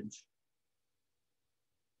cottage.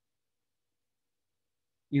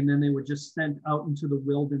 And then they were just sent out into the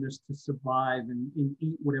wilderness to survive and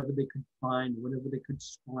eat whatever they could find, whatever they could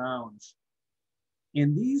scrounge.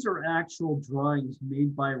 And these are actual drawings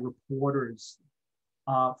made by reporters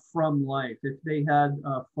from life. If they had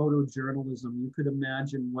photojournalism, you could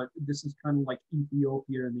imagine what this is kind of like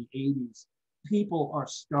Ethiopia in the 80s. People are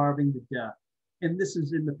starving to death. And this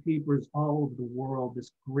is in the papers all over the world,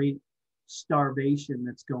 this great starvation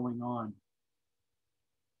that's going on.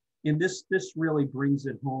 And this really brings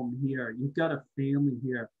it home here. You've got a family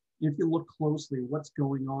here. If you look closely, what's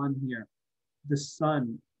going on here? The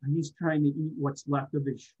son, he's trying to eat what's left of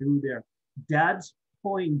his shoe there. Dad's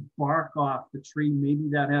pulling bark off the tree. Maybe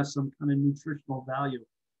that has some kind of nutritional value.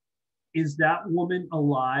 Is that woman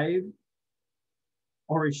alive,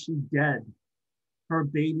 or is she dead? Her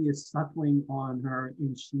baby is suckling on her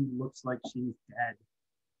and she looks like she's dead.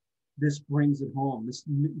 This brings it home. This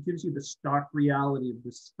gives you the stark reality of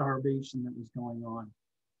the starvation that was going on.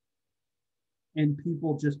 And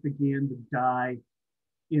people just began to die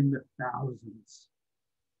in the thousands.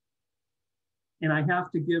 And I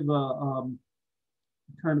have to give a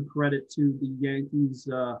kind of credit to the Yankees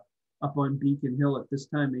up on Beacon Hill. At this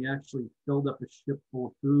time, they actually filled up a ship full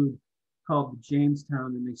of food called the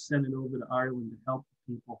Jamestown, and they sent it over to Ireland to help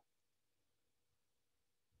the people.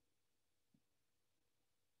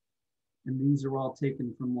 And these are all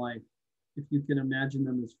taken from life, if you can imagine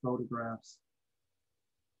them as photographs.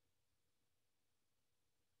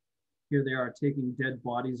 Here they are taking dead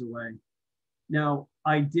bodies away. Now,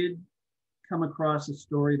 I did come across a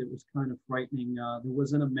story that was kind of frightening. There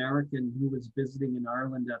was an American who was visiting in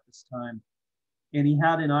Ireland at this time, and he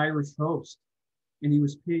had an Irish host, and he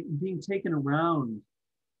was being taken around,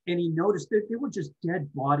 and he noticed that there were just dead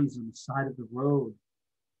bodies on the side of the road.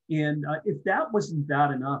 And if that wasn't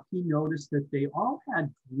bad enough, he noticed that they all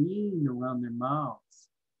had green around their mouths.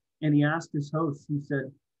 And he asked his host, he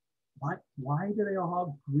said, why do they all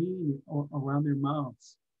have green around their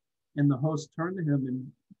mouths? And the host turned to him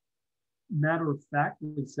and matter of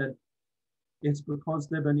factly said, it's because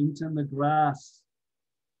they've been eating the grass.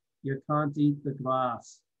 You can't eat the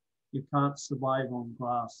grass. You can't survive on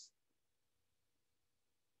grass.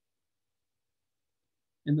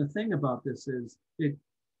 And the thing about this is, it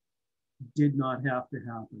did not have to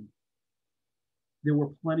happen. There were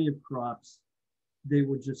plenty of crops. They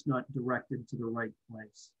were just not directed to the right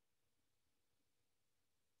place.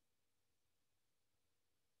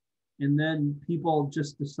 And then people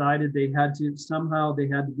just decided they had to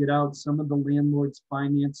get out. Some of the landlords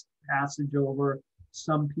financed passage over.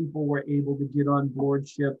 Some people were able to get on board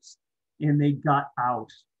ships and they got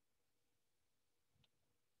out.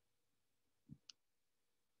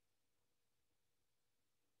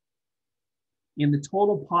 And the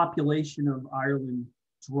total population of Ireland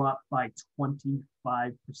dropped by 25%,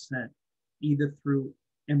 either through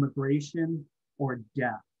immigration or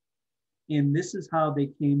death. And this is how they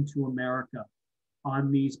came to America,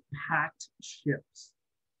 on these packed ships.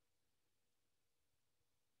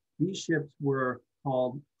 These ships were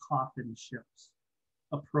called coffin ships,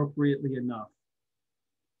 appropriately enough.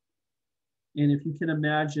 And if you can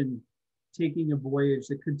imagine taking a voyage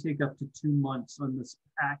that could take up to 2 months on this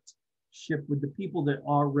packed ship with the people that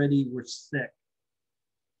already were sick,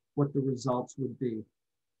 what the results would be.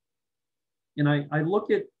 And I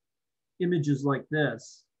look at images like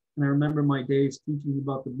this, and I remember my days teaching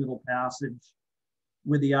about the Middle Passage,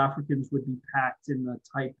 where the Africans would be packed in the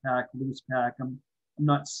tight pack, loose pack. I'm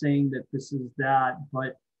not saying that this is that,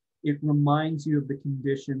 but it reminds you of the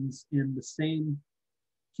conditions, and the same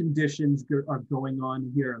conditions are going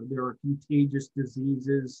on here. There are contagious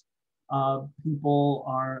diseases. People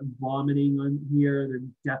are vomiting on here. They're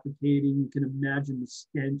defecating. You can imagine the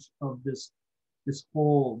stench of this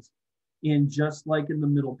hold. And just like in the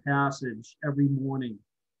Middle Passage, every morning,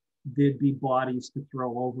 there'd be bodies to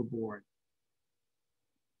throw overboard.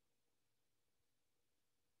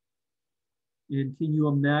 And can you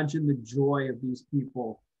imagine the joy of these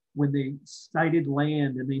people when they sighted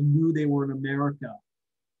land and they knew they were in America?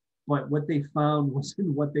 But what they found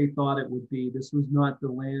wasn't what they thought it would be. This was not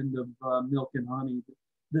the land of milk and honey.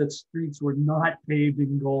 The streets were not paved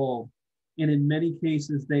in gold. And in many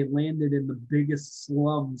cases, they landed in the biggest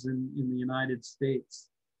slums in the United States.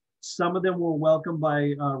 Some of them were welcomed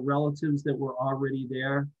by relatives that were already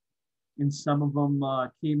there. And some of them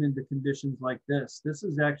came into conditions like this. This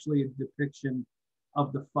is actually a depiction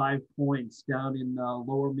of the 5 points down in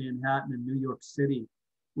lower Manhattan in New York City,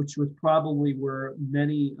 which was probably where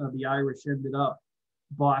many of the Irish ended up.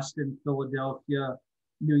 Boston, Philadelphia,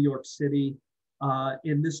 New York City.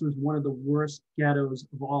 And this was one of the worst ghettos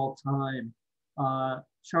of all time.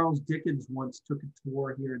 Charles Dickens once took a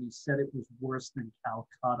tour here and he said it was worse than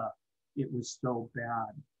Calcutta. It was so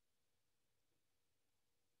bad.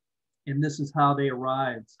 And this is how they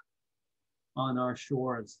arrived on our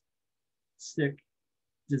shores. Sick,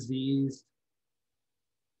 diseased.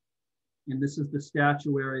 And this is the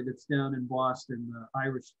statuary that's down in Boston, the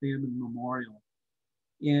Irish Famine Memorial.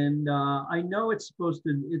 And I know it's supposed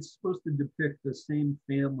to depict the same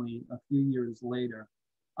family a few years later.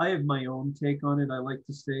 I have my own take on it. I like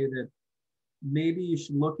to say that maybe you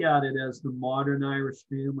should look at it as the modern Irish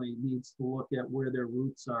family needs to look at where their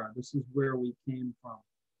roots are. This is where we came from.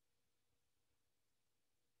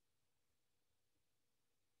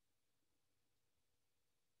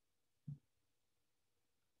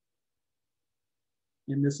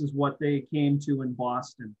 And this is what they came to in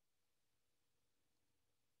Boston.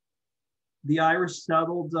 The Irish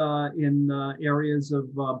settled in areas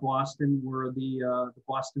of Boston where the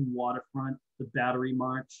Boston waterfront, the Battery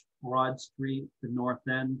March, Broad Street, the North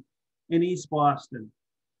End, and East Boston.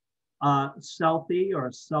 Southie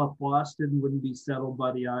or South Boston wouldn't be settled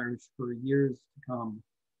by the Irish for years to come.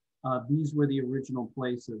 These were the original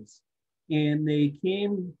places. And they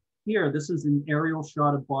came here. This is an aerial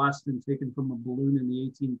shot of Boston taken from a balloon in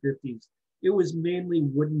the 1850s. It was mainly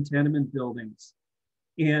wooden tenement buildings.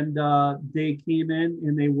 And they came in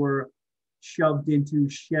and they were shoved into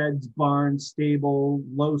sheds, barns, stable,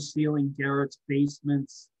 low ceiling garrets,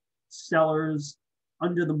 basements, cellars,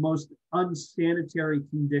 under the most unsanitary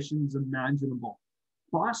conditions imaginable.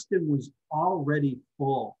 Boston was already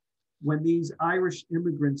full. When these Irish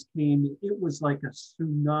immigrants came, it was like a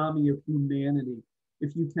tsunami of humanity.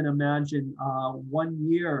 If you can imagine, 1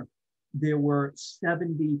 year, there were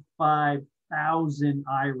 75,000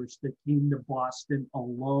 Irish that came to Boston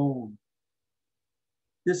alone.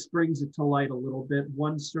 This brings it to light a little bit.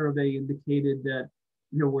 One survey indicated that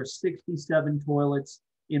there were 67 toilets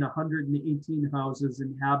in 118 houses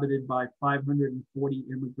inhabited by 540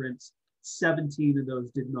 immigrants. 17 of those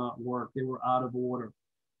did not work. They were out of order.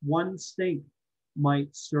 One sink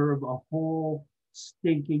might serve a whole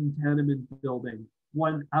stinking tenement building.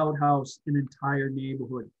 One outhouse, an entire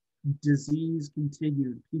neighborhood. Disease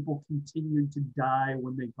continued. People continued to die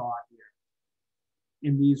when they got here.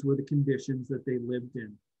 And these were the conditions that they lived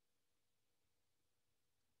in.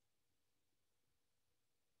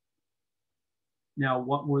 Now,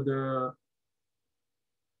 what were the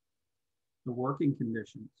working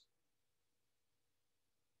conditions?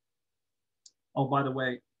 Oh, by the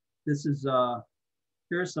way, this is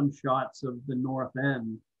here are some shots of the North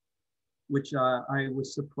End, which I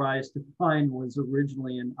was surprised to find was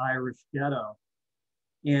originally an Irish ghetto.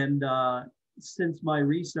 And since my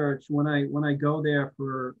research, when I go there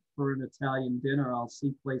for an Italian dinner, I'll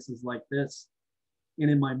see places like this,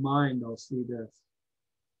 and in my mind, I'll see this.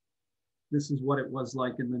 This is what it was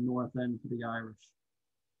like in the North End for the Irish.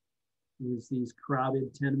 It was these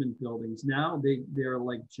crowded tenement buildings. Now they're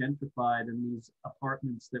like gentrified, and these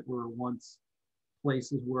apartments that were once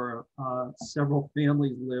places where several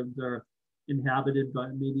families lived are inhabited by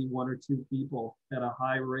maybe one or two people at a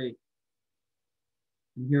high rate.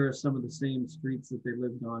 And here are some of the same streets that they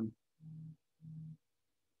lived on.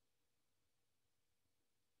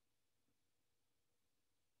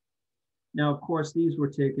 Now, of course, these were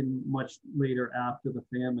taken much later after the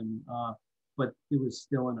famine, but it was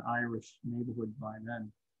still an Irish neighborhood by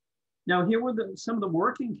then. Now, here were some of the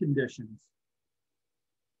working conditions.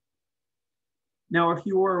 Now, if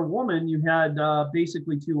you were a woman, you had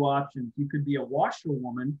basically two options. You could be a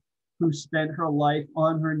washerwoman who spent her life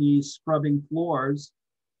on her knees scrubbing floors,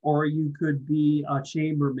 or you could be a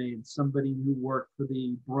chambermaid, somebody who worked for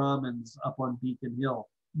the Brahmins up on Beacon Hill.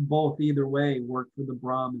 Both, either way, worked for the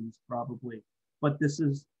Brahmins probably. But this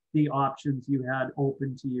is the options you had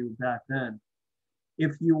open to you back then.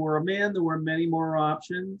 If you were a man, there were many more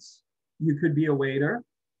options. You could be a waiter.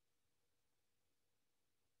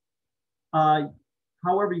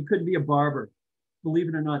 However, you couldn't be a barber. Believe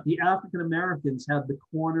it or not, the African Americans had the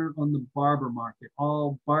corner on the barber market.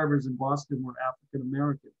 All barbers in Boston were African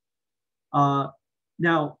American.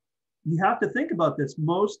 Now, you have to think about this.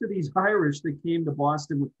 Most of these Irish that came to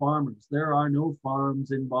Boston were farmers. There are no farms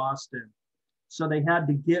in Boston. So they had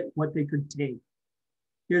to get what they could take.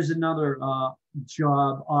 Here's another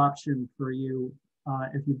job option for you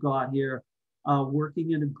if you got here,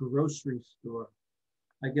 working in a grocery store.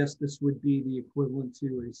 I guess this would be the equivalent to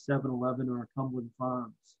a 7-Eleven or a Cumberland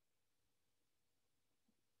Farms.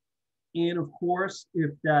 And of course,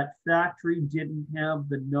 if that factory didn't have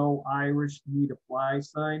the no Irish need apply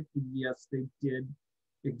sign, and yes, they did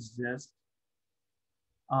exist,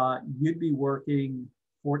 you'd be working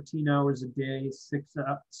 14 hours a day,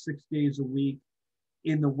 six days a week.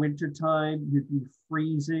 In the wintertime, you'd be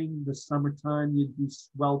freezing. The summertime, you'd be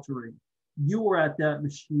sweltering. You were at that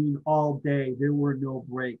machine all day. There were no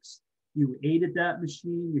breaks. You ate at that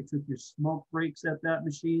machine. You took your smoke breaks at that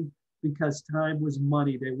machine because time was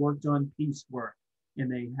money. They worked on piecework and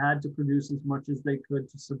they had to produce as much as they could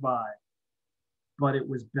to survive. But it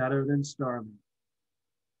was better than starving.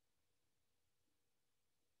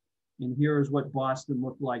 And here is what Boston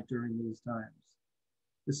looked like during these times.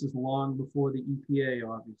 This is long before the EPA,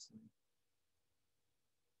 obviously.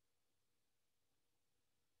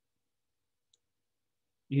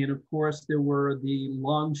 And of course, there were the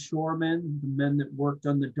longshoremen, the men that worked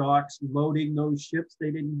on the docks, loading those ships. They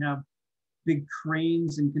didn't have big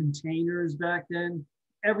cranes and containers back then.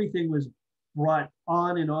 Everything was brought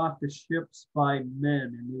on and off the ships by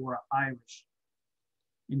men, and they were Irish.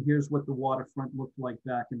 And here's what the waterfront looked like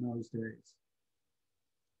back in those days.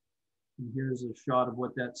 And here's a shot of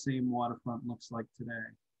what that same waterfront looks like today.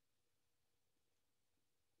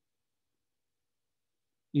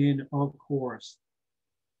 And of course,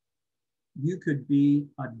 you could be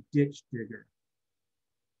a ditch digger,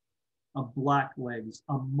 a blacklegs,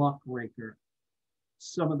 a muckraker,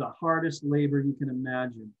 some of the hardest labor you can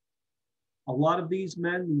imagine. A lot of these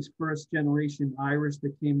men, these first generation Irish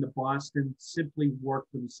that came to Boston, simply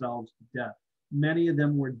worked themselves to death. Many of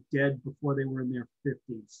them were dead before they were in their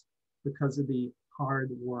 50s because of the hard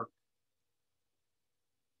work.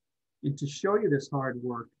 And to show you this hard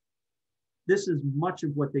work, this is much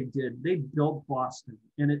of what they did. They built Boston,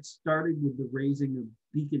 and it started with the raising of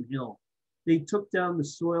Beacon Hill. They took down the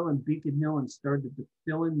soil in Beacon Hill and started to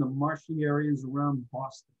fill in the marshy areas around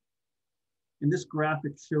Boston. And this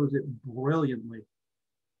graphic shows it brilliantly.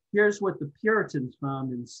 Here's what the Puritans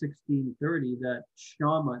found in 1630, that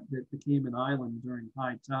Shawmut that became an island during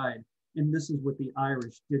high tide. And this is what the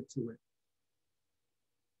Irish did to it.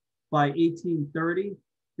 By 1830,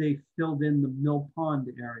 they filled in the Mill Pond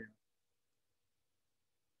area.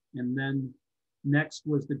 And then next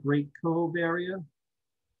was the Great Cove area,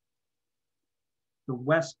 the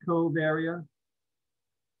West Cove area.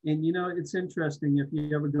 And you know, it's interesting, if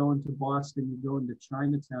you ever go into Boston, you go into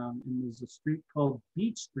Chinatown and there's a street called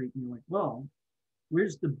Beach Street, and you're like, well,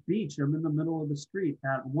 where's the beach? I'm in the middle of the street.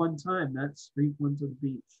 At one time, that street went to the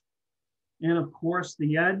beach. And of course,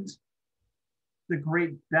 the end, the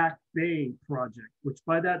Great Back Bay project, which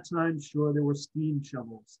by that time, sure, there were steam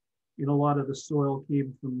shovels. And a lot of the soil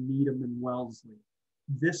came from Needham and Wellesley.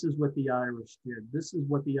 This is what the Irish did. This is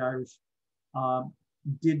what the Irish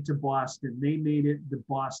did to Boston. They made it the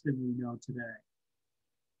Boston we know today.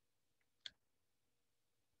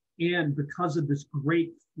 And because of this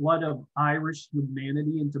great flood of Irish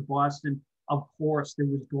humanity into Boston, of course, there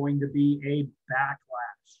was going to be a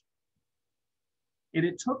backlash. And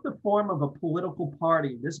it took the form of a political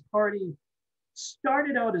party. This party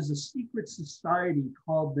started out as a secret society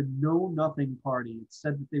called the Know Nothing Party. It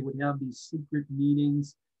said that they would have these secret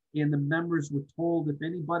meetings, and the members were told if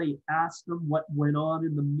anybody asked them what went on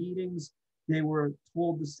in the meetings, they were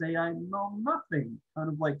told to say, I know nothing, kind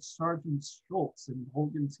of like Sergeant Schultz in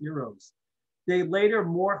Hogan's Heroes. They later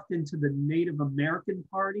morphed into the Native American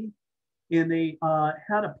Party, and they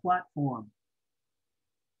had a platform,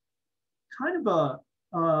 kind of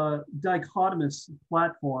a dichotomous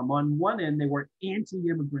platform. On one end, they were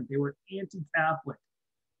anti-immigrant, they were anti-Catholic.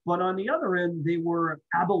 But on the other end, they were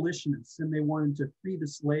abolitionists and they wanted to free the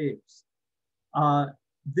slaves.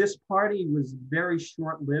 This party was very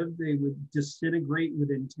short-lived. They would disintegrate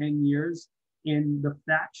within 10 years. And the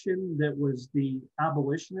faction that was the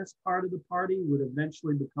abolitionist part of the party would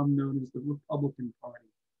eventually become known as the Republican Party,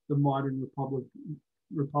 the modern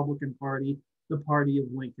Republican Party, the party of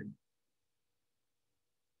Lincoln.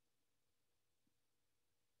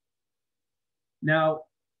 Now,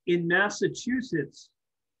 in Massachusetts,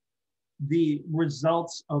 the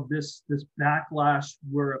results of this backlash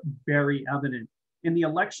were very evident. In the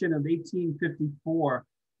election of 1854,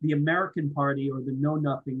 the American Party, or the Know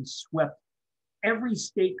Nothing, swept every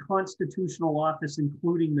state constitutional office,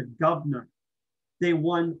 including the governor. They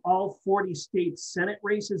won all 40 state Senate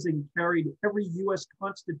races and carried every US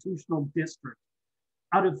constitutional district.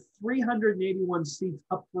 Out of 381 seats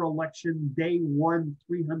up for election, they won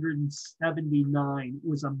 379. It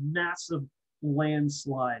was a massive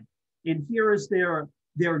landslide. And here is their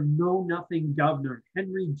know-nothing governor,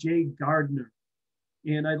 Henry J. Gardner.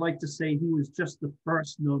 And I'd like to say he was just the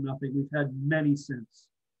first know-nothing. We've had many since.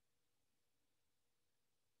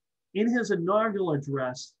 In his inaugural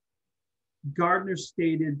address, Gardner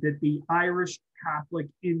stated that the Irish Catholic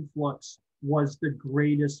influx was the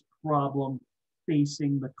greatest problem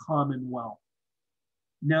facing the Commonwealth.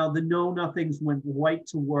 Now, the know-nothings went right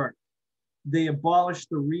to work. They abolished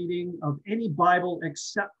the reading of any Bible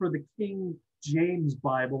except for the King James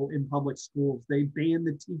Bible in public schools. They banned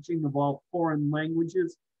the teaching of all foreign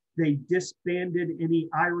languages. They disbanded any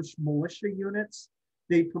Irish militia units.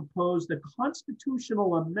 They proposed a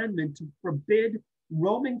constitutional amendment to forbid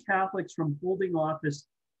Roman Catholics from holding office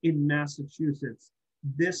in Massachusetts.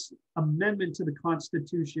 This amendment to the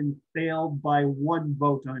Constitution failed by one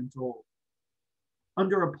vote, I'm told.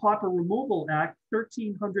 Under a Pauper Removal Act,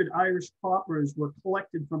 1,300 Irish paupers were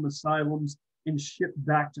collected from asylums and shipped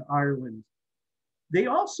back to Ireland. They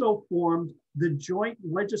also formed the Joint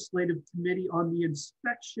Legislative Committee on the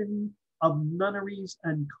Inspection of Nunneries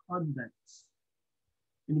and Convents.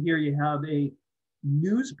 And here you have a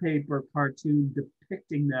newspaper cartoon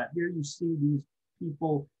depicting that. Here you see these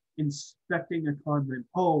people inspecting a convent.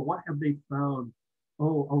 Oh, what have they found?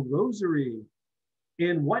 Oh, a rosary.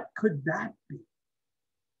 And what could that be?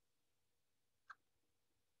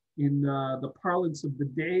 In the parlance of the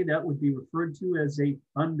day, that would be referred to as a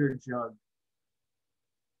thunder jug.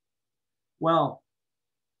 Well,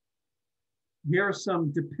 here are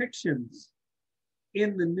some depictions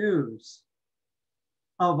in the news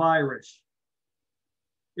of Irish.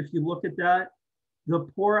 If you look at that, the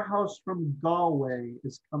poorhouse from Galway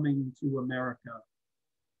is coming to America.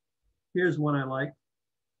 Here's one I like.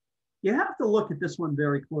 You have to look at this one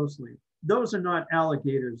very closely. Those are not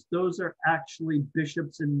alligators. Those are actually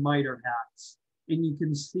bishops in mitre hats. And you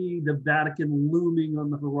can see the Vatican looming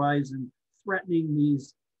on the horizon, threatening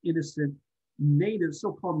these innocent native,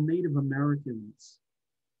 so-called Native Americans.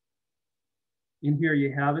 And here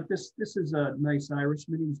you have it. This is a nice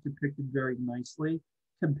Irishman. He's depicted very nicely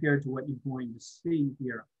compared to what you're going to see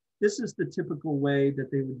here. This is the typical way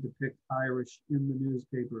that they would depict Irish in the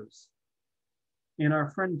newspapers. And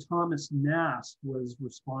our friend Thomas Nast was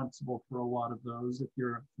responsible for a lot of those, if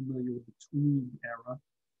you're familiar with the Tweed era.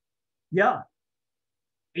 Yeah,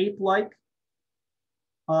 ape-like,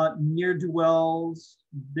 ne'er-do-wells.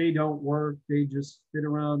 They don't work. They just sit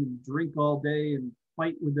around and drink all day and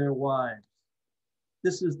fight with their wives.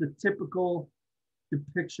 This is the typical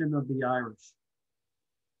depiction of the Irish.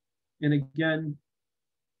 And again,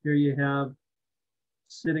 here you have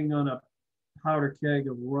sitting on a powder keg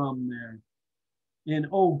of rum there. And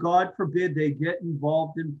oh, God forbid they get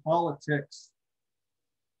involved in politics,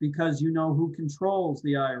 because you know who controls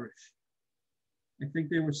the Irish. I think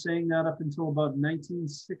they were saying that up until about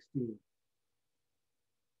 1960.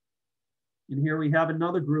 And here we have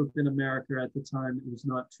another group in America at the time that was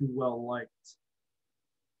not too well liked.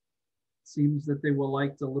 Seems that they were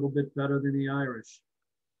liked a little bit better than the Irish.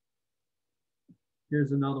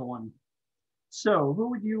 Here's another one. So who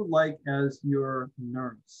would you like as your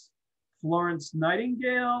nurse? Florence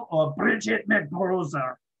Nightingale or Bridget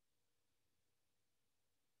McBruiser?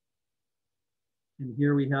 And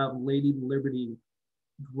here we have Lady Liberty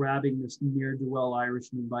grabbing this ne'er-do-well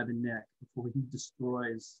Irishman by the neck before he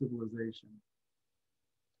destroys civilization.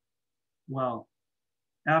 Well,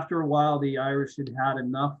 after a while, the Irish had had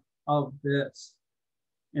enough of this,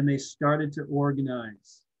 and they started to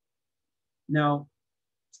organize. Now,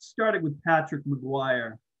 started with Patrick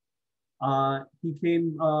Maguire. He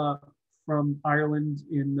came from Ireland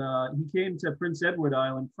he came to Prince Edward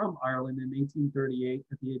Island from Ireland in 1838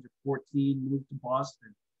 at the age of 14, moved to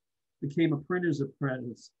Boston, became a printer's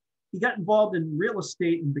apprentice. He got involved in real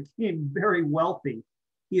estate and became very wealthy.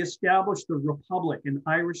 He established the Republic, an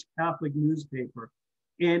Irish Catholic newspaper.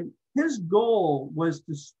 And his goal was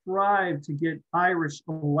to strive to get Irish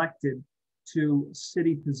elected to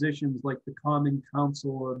city positions like the Common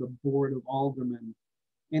Council or the Board of Aldermen.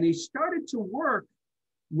 And he started to work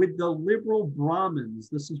with the liberal Brahmins.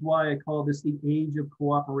 This is why I call this the age of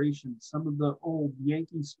cooperation. Some of the old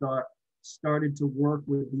Yankee started to work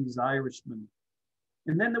with these Irishmen.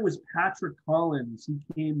 And then there was Patrick Collins. He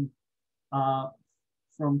came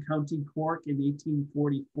from County Cork in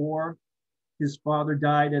 1844. His father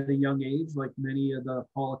died at a young age, like many of the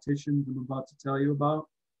politicians I'm about to tell you about.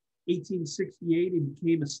 1868, he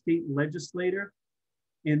became a state legislator.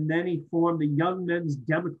 And then he formed the Young Men's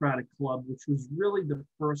Democratic Club, which was really the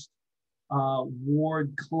first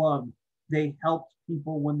ward club. They helped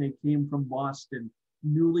people when they came from Boston,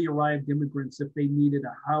 newly arrived immigrants, if they needed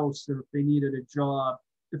a house or if they needed a job,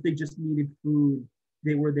 if they just needed food,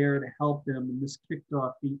 they were there to help them. And this kicked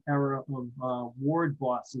off the era of ward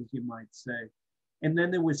bosses, you might say. And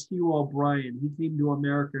then there was Hugh O'Brien. He came to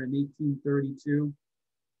America in 1832.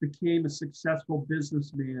 Became a successful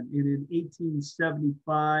businessman. And in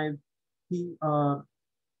 1875, he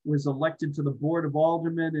was elected to the Board of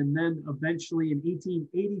Aldermen. And then eventually in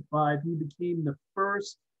 1885, he became the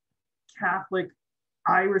first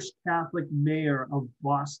Irish Catholic mayor of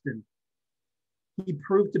Boston. He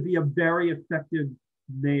proved to be a very effective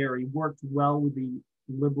mayor. He worked well with the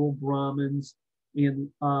liberal Brahmins. And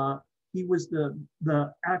he was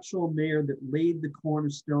the actual mayor that laid the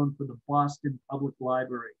cornerstone for the Boston Public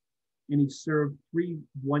Library. And he served 3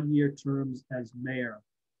 one-year terms as mayor.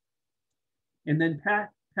 And then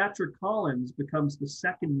Patrick Collins becomes the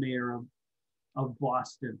second mayor of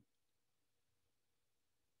Boston.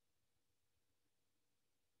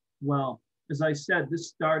 Well, as I said, this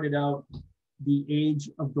started out the age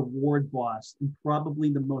of the ward boss, and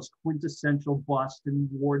probably the most quintessential Boston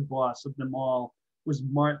ward boss of them all was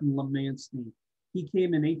Martin Lemansky. He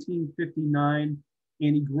came in 1859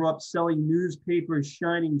 and he grew up selling newspapers,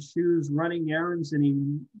 shining shoes, running errands, and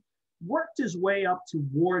he worked his way up to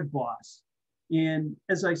ward boss. And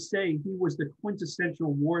as I say, he was the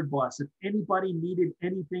quintessential ward boss. If anybody needed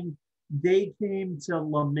anything, they came to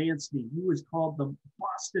Lemansky. He was called the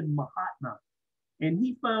Boston Mahatma. And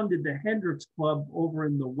he founded the Hendricks Club over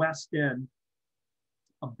in the West End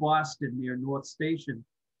of Boston near North Station.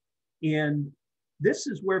 And this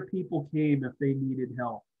is where people came if they needed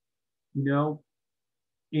help, you know,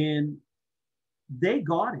 and they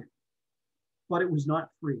got it, but it was not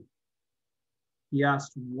free. He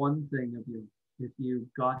asked one thing of you. If you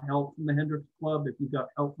got help from the Hendricks Club, if you got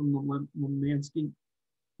help from the Lemansky,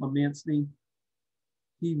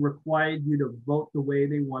 he required you to vote the way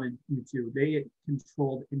they wanted you to. They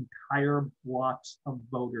controlled entire blocks of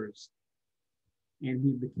voters. And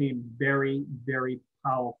he became very, very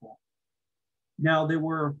powerful. Now, there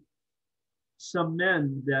were some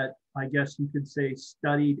men that I guess you could say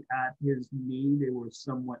studied at his knee. They were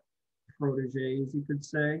somewhat proteges, you could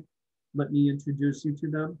say. Let me introduce you to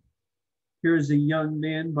them. Here's a young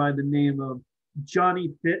man by the name of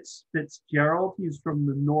Johnny Fitzgerald. He's from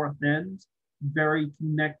the North End, very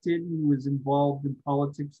connected. He was involved in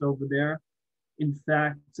politics over there. In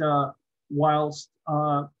fact, whilst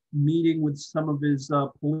meeting with some of his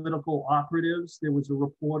political operatives. There was a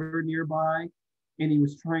reporter nearby, and he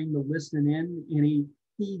was trying to listen in, and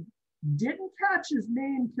he didn't catch his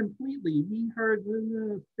name completely. He heard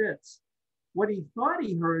Fitz. What he thought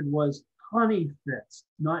he heard was Honey Fitz,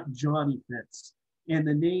 not Johnny Fitz. And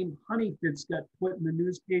the name Honey Fitz got put in the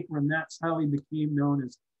newspaper, and that's how he became known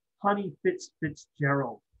as Honey Fitz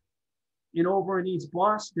Fitzgerald. And over in East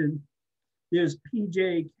Boston, there's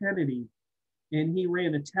P.J. Kennedy, and he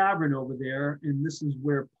ran a tavern over there, and this is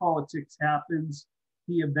where politics happens.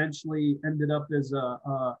 He eventually ended up as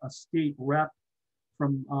a state rep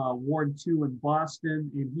from Ward 2 in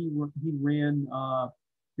Boston, and he ran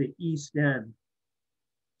the East End.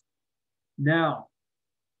 Now,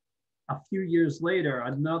 a few years later,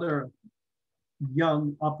 another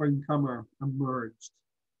young up-and-comer emerged.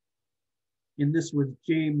 And this was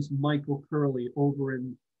James Michael Curley over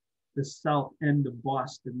in the south end of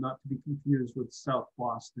Boston, not to be confused with South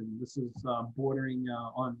Boston. This is bordering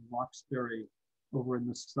on Roxbury over in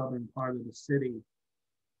the southern part of the city.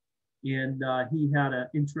 And he had an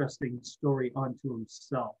interesting story unto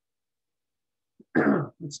himself.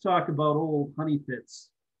 Let's talk about old Honey Fitz.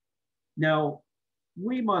 Now,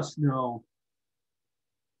 we must know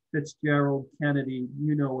Fitzgerald, Kennedy,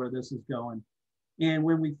 you know where this is going. And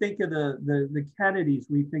when we think of the Kennedys,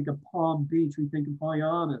 we think of Palm Beach, we think of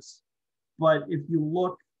Hyannis. But if you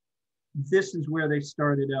look, this is where they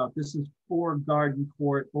started out. This is 4 Garden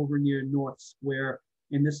Court over near North Square.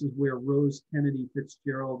 And this is where Rose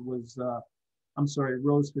Fitzgerald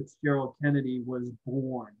Kennedy was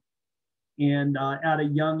born. And at a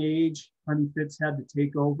young age, Honey Fitz had to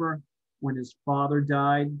take over when his father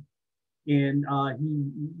died. And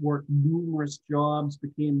he worked numerous jobs,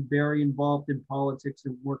 became very involved in politics,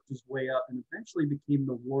 and worked his way up, and eventually became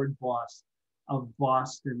the ward boss of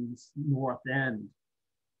Boston's North End.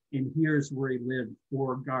 And here's where he lived,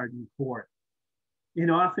 4 Garden Court.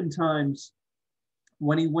 And oftentimes,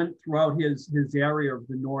 when he went throughout his area of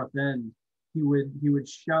the North End, he would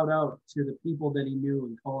shout out to the people that he knew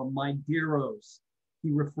and call them my dearos.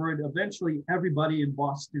 He referred, eventually everybody in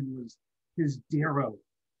Boston was his dearo.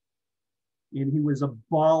 And he was a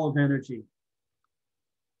ball of energy.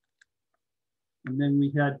 And then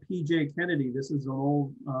we had P.J. Kennedy. This is an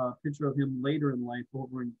old picture of him later in life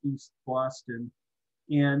over in East Boston.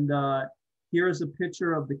 And here is a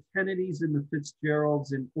picture of the Kennedys and the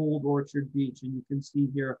Fitzgeralds in Old Orchard Beach. And you can see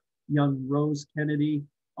here young Rose Kennedy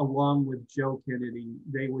along with Joe Kennedy.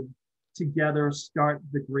 They would together start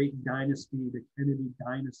the great dynasty, the Kennedy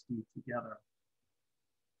dynasty together.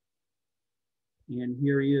 And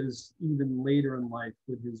here he is even later in life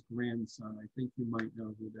with his grandson. I think you might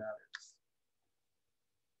know who that is.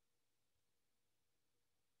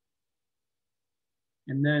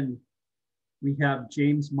 And then we have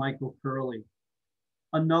James Michael Curley,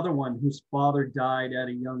 another one whose father died at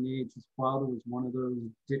a young age. His father was one of those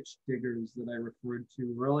ditch diggers that I referred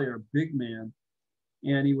to earlier, a big man.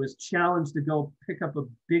 And he was challenged to go pick up a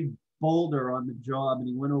big boulder on the job. And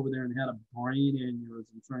he went over there and had a brain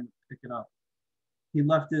aneurysm trying to pick it up. He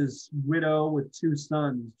left his widow with 2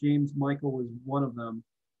 sons. James Michael was one of them.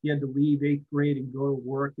 He had to leave 8th grade and go to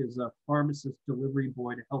work as a pharmacist delivery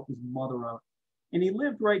boy to help his mother out. And he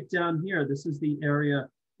lived right down here. This is the area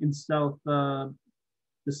in the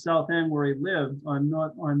South End where he lived on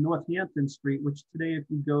Northampton Street, which today, if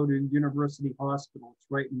you go to University Hospital, it's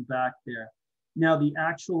right in back there. Now, the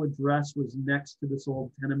actual address was next to this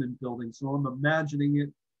old tenement building. So I'm imagining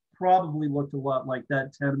it probably looked a lot like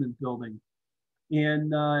that tenement building.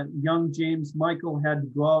 And young James Michael had to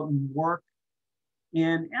go out and work.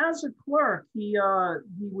 And as a clerk, he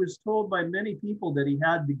was told by many people that he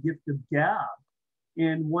had the gift of gab.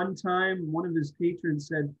 And one time, one of his patrons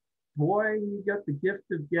said, "Boy, you got the gift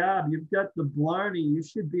of gab. You've got the blarney. You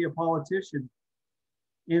should be a politician."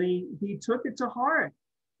 And he took it to heart.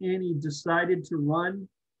 And he decided to run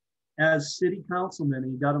as city councilman.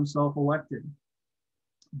 He got himself elected.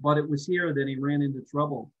 But it was here that he ran into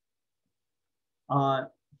trouble.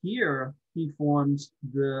 Here, he formed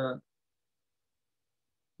the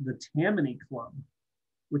Tammany Club,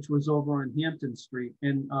 which was over on Hampton Street.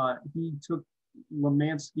 And he took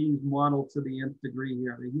Lemansky's model to the nth degree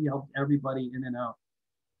here. He helped everybody in and out.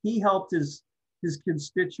 He helped his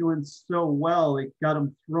constituents so well, it got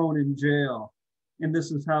him thrown in jail. And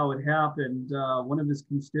this is how it happened. One of his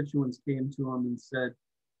constituents came to him and said,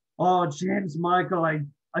 "Oh, James Michael, I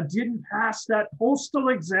didn't pass that postal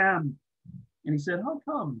exam." And he said, "How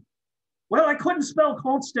come?" "Well, I couldn't spell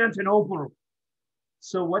Constantinople."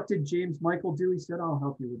 So what did James Michael do? He said, "I'll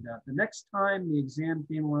help you with that." The next time the exam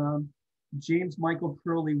came around, James Michael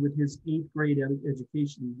Curley, with his 8th grade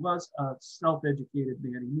education, was a self-educated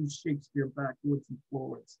man. He knew Shakespeare backwards and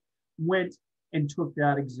forwards, went and took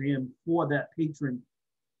that exam for that patron,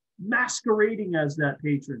 masquerading as that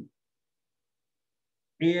patron.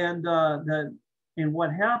 And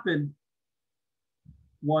what happened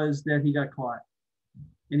was that he got caught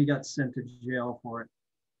and he got sent to jail for it.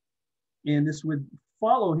 And this would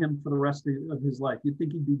follow him for the rest of his life. You'd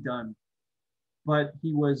think he'd be done. But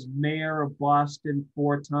he was mayor of Boston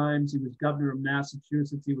 4 times. He was governor of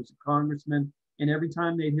Massachusetts. He was a congressman. And every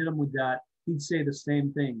time they hit him with that, he'd say the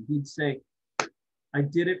same thing. He'd say, I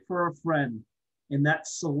did it for a friend. And that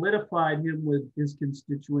solidified him with his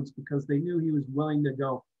constituents because they knew he was willing to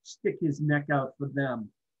go stick his neck out for them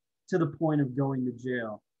to the point of going to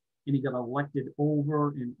jail. And he got elected over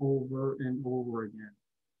and over and over again.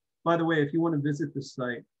 By the way, if you want to visit the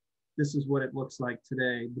site, this is what it looks like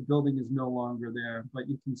today. The building is no longer there, but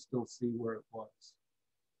you can still see where it was.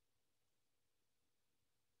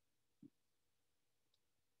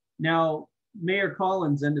 Now, Mayor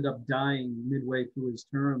Collins ended up dying midway through his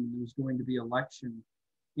term, and there was going to be election.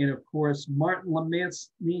 And of course, Martin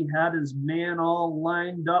Lemansky had his man all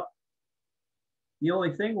lined up. The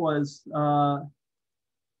only thing was,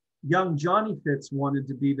 young Johnny Fitz wanted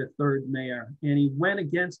to be the 3rd mayor, and he went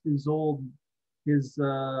against his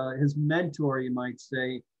mentor, you might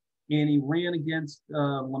say, and he ran against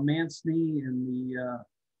Lemansky and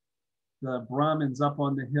the Brahmins up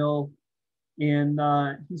on the hill, and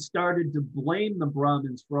he started to blame the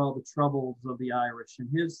Brahmins for all the troubles of the Irish. And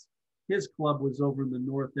his club was over in the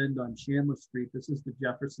North End on Chandler Street. This is the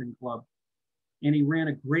Jefferson Club, and he ran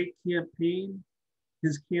a great campaign.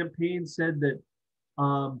 His campaign said that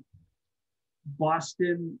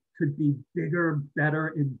Boston could be bigger,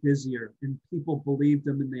 better, and busier. And people believed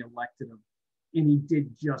him and they elected him. And he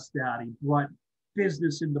did just that. He brought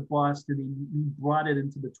business into Boston. He brought it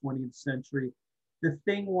into the 20th century. The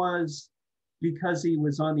thing was, because he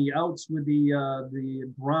was on the outs with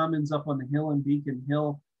the Brahmins up on the hill in Beacon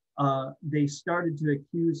Hill, they started to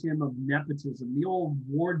accuse him of nepotism. The old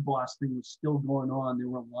ward boss thing was still going on. There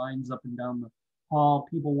were lines up and down the hall,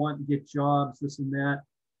 people wanting to get jobs, this and that.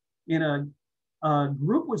 And a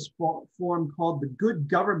group was formed called the Good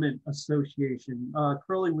Government Association.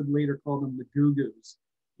 Curley would later call them the Goo-Goos.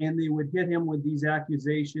 And they would hit him with these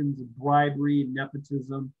accusations of bribery and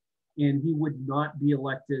nepotism, and he would not be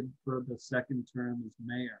elected for the 2nd term as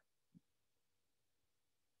mayor.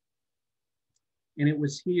 And it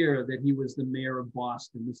was here that he was the mayor of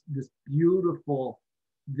Boston, this beautiful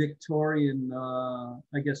Victorian,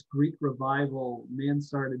 I guess, Greek revival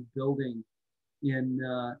mansarded building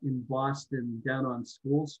in Boston down on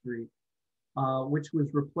School Street, which was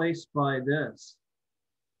replaced by this.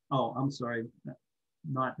 Oh, I'm sorry,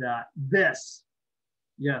 not that. This.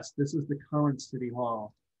 Yes, this is the current City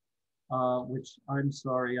Hall, which I'm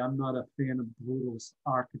sorry, I'm not a fan of brutalist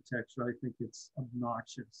architecture. I think it's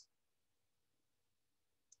obnoxious.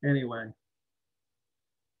 Anyway,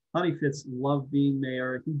 Honey Fitz loved being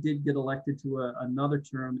mayor. He did get elected to another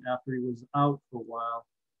term after he was out for a while.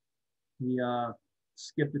 He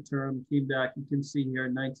skipped a term, came back. You can see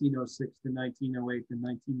here 1906 to 1908 to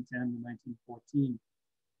 1910 to 1914.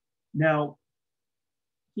 Now,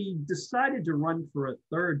 he decided to run for a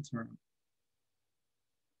 3rd term.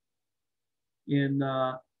 And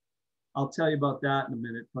I'll tell you about that in a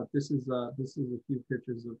minute, but this is a few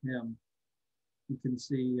pictures of him. You can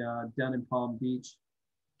see down in Palm Beach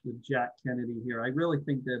with Jack Kennedy here. I really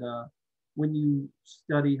think that when you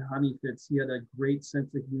study Honey Fitz, he had a great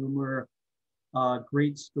sense of humor,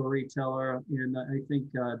 great storyteller, and I think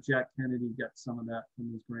Jack Kennedy got some of that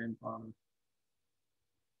from his grandfather.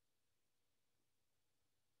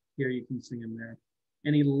 Here you can see him there.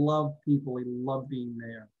 And he loved people, he loved being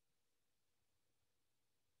there.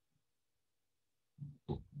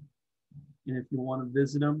 And if you want to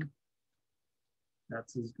visit him,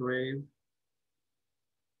 that's his grave.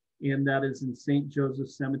 And that is in St. Joseph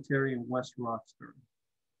Cemetery in West Roxbury.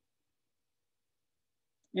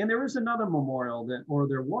 And there is another memorial there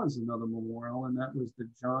was another memorial, and that was the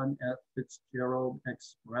John F. Fitzgerald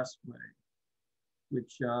Expressway,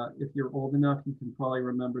 which if you're old enough, you can probably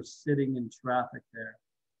remember sitting in traffic there.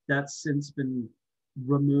 That's since been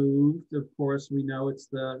removed. Of course, we know it's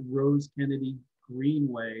the Rose Kennedy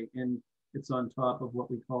Greenway, and it's on top of what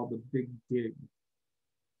we call the Big Dig,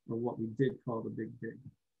 or what we did call the Big Dig.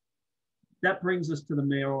 That brings us to the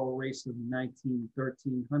mayoral race of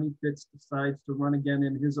 1913. Honey Fitz decides to run again,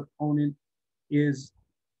 and his opponent is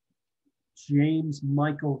James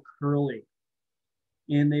Michael Curley.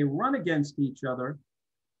 And they run against each other.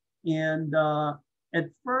 And at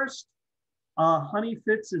first, Honey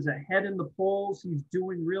Fitz is ahead in the polls. He's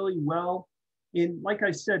doing really well. And like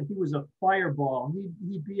I said, he was a fireball.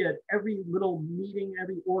 He'd be at every little meeting,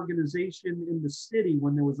 every organization in the city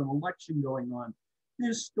when there was an election going on.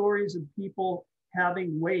 There's stories of people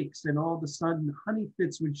having wakes, and all of a sudden Honey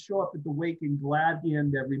Fitz would show up at the wake and glad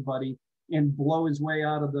hand everybody and blow his way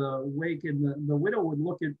out of the wake. And the widow would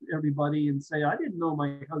look at everybody and say, I didn't know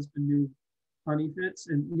my husband knew Honey Fitz.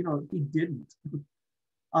 And, you know, he didn't.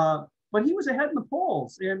 But he was ahead in the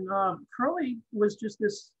polls. And Curly was just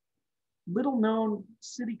this little known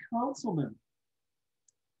city councilman.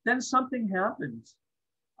 Then something happens.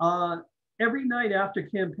 Every night after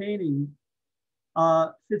campaigning,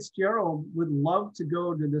 Fitzgerald would love to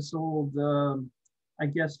go to this old, I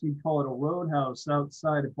guess you'd call it a roadhouse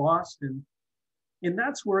outside of Boston. And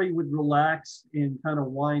that's where he would relax and kind of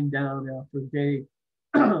wind down after a day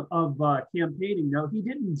of campaigning. Now, he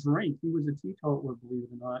didn't drink. He was a teetotaler, believe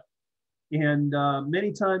it or not. And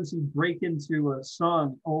many times he'd break into a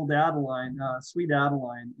song, Old Adeline, Sweet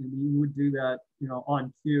Adeline, and he would do that, you know,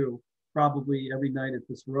 on cue, probably every night at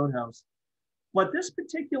this roadhouse. But this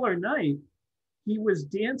particular night, he was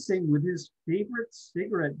dancing with his favorite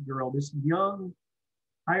cigarette girl, this young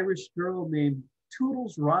Irish girl named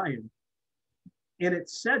Toodles Ryan. And it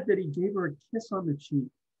said that he gave her a kiss on the cheek.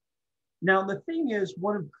 Now, the thing is,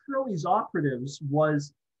 one of Curly's operatives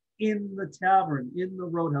was in the tavern, in the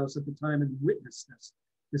roadhouse at the time, and witnessed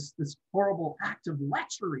this horrible act of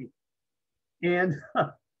lechery. And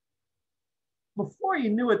before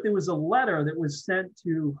you knew it, there was a letter that was sent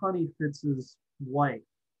to Honey Fitz's wife,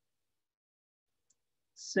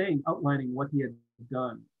 outlining what he had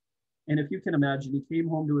done. And if you can imagine, he came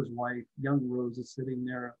home to his wife, young Rose is sitting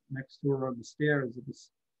there next to her on the stairs of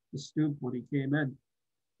the stoop when he came in.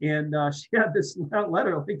 And she had this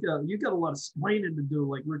letter, like, you got a lot of explaining to do,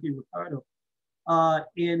 like Ricky Ricardo.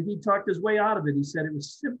 And he talked his way out of it. He said it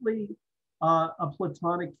was simply a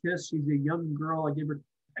platonic kiss. She's a young girl. I gave her a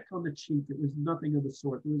peck on the cheek. It was nothing of the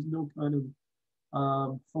sort. There was no kind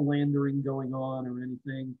of philandering going on or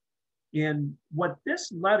anything. And what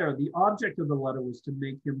this letter, the object of the letter, was to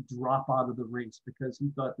make him drop out of the race because he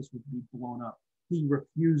thought this would be blown up. He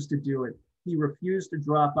refused to do it. He refused to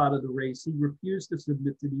drop out of the race. He refused to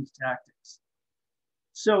submit to these tactics.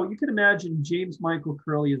 So you can imagine James Michael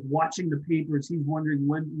Curley is watching the papers. He's wondering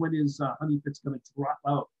when is Honey Fitz going to drop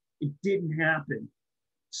out? It didn't happen.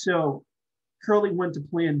 So Curley went to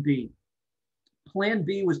Plan B. Plan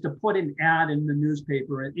B was to put an ad in the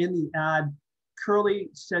newspaper. And in the ad, Curley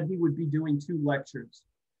said he would be doing 2 lectures.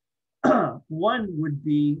 One would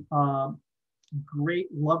be Great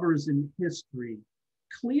Lovers in History,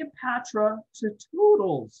 Cleopatra to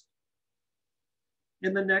Toodles.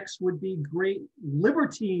 And the next would be Great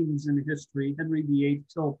Libertines in History, Henry VIII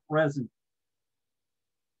till present.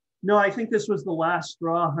 No, I think this was the last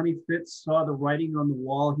straw. Honey Fitz saw the writing on the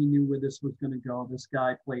wall. He knew where this was going to go. This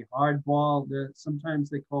guy played hardball. Sometimes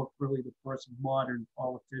they call Curley the first modern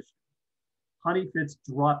politician. Honey Fitz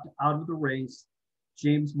dropped out of the race.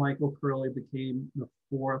 James Michael Curley became the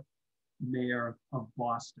 4th mayor of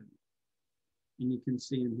Boston. And you can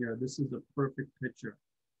see him here. This is a perfect picture.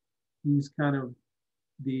 He's kind of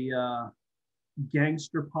the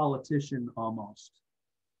gangster politician almost.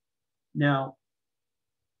 Now,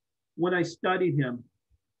 when I studied him,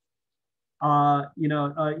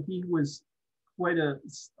 he was quite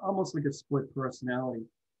almost like a split personality.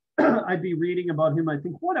 I'd be reading about him. I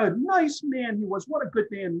think, what a nice man he was. What a good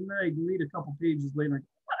man. And then I'd read a couple pages later,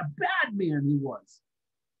 what a bad man he was.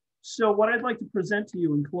 So what I'd like to present to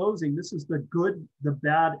you in closing, this is the good, the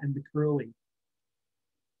bad, and the Curly.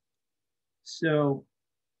 So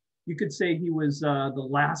you could say he was the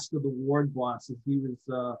last of the ward bosses. He was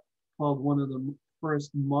called one of the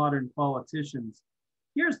first modern politicians.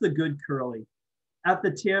 Here's the good Curly. At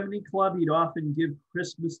the Tammany Club, he'd often give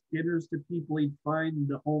Christmas dinners to people. He'd find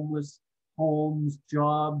the homeless homes,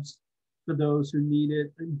 jobs for those who need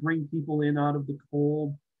it, and bring people in out of the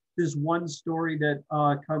cold. There's one story that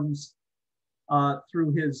comes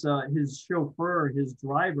through his chauffeur, his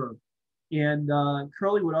driver. And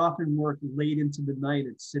Curly would often work late into the night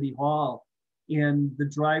at City Hall. And the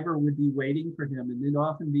driver would be waiting for him. And it'd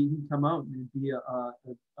often be, he'd come out and it'd be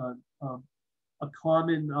a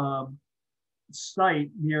common site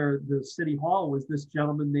near the City Hall was this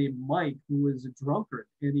gentleman named Mike, who was a drunkard,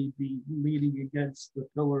 and he'd be leaning against the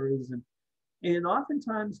pillars. And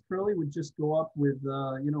oftentimes Curly would just go up with,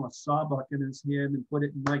 a sawbuck in his hand and put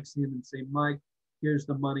it in Mike's hand and say, Mike, here's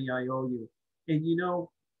the money I owe you. And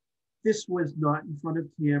this was not in front of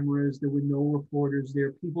cameras. There were no reporters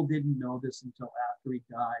there. People didn't know this until after he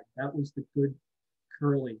died. That was the good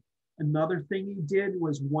Curly. Another thing he did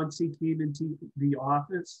was once he came into the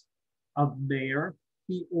office of mayor,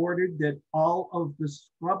 he ordered that all of the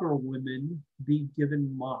scrubber women be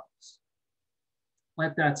given mops.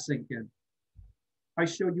 Let that sink in. I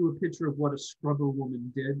showed you a picture of what a scrubber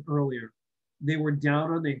woman did earlier. They were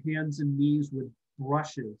down on their hands and knees with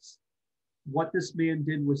brushes. What this man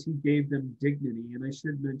did was he gave them dignity. And I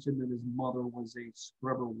should mention that his mother was a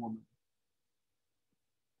scrubber woman.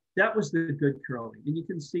 That was the good Curly. And you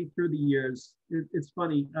can see through the years, it's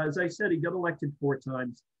funny. As I said, he got elected 4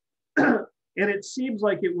 times. And it seems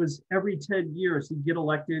like it was every 10 years he'd get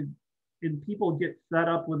elected and people get fed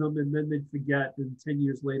up with him and then they'd forget, and 10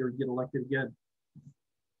 years later get elected again.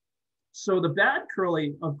 So the bad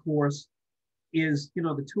Curly, of course, is, you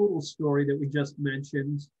know, the Tootle story that we just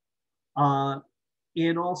mentioned.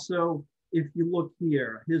 And also, if you look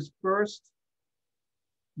here, his first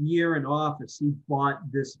year in office, he bought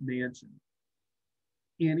this mansion.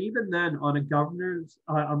 And even then, on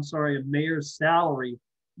a mayor's salary,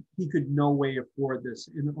 he could no way afford this.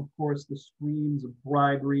 And of course, the screams of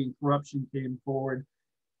bribery and corruption came forward.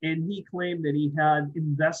 And he claimed that he had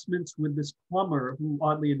investments with this plumber, who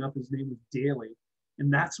oddly enough, his name was Daley.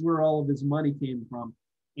 And that's where all of his money came from.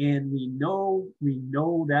 And we know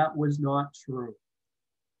that was not true.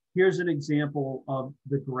 Here's an example of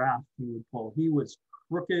the graft he would pull. He was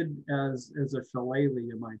crooked as a shillelagh,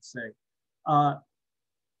 you might say. A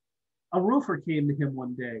roofer came to him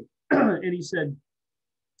one day and he said,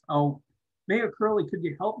 "Oh, Mayor Curley, could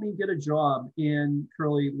you help me get a job?" And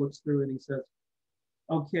Curley looks through and he says,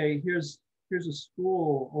 "Okay, here's a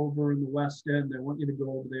school over in the West End. I want you to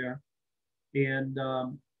go over there. And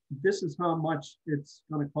this is how much it's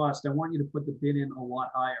going to cost. I want you to put the bid in a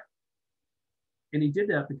lot higher." And he did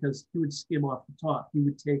that because he would skim off the top. He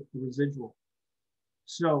would take the residual.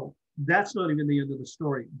 So that's not even the end of the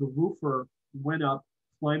story. The roofer went up,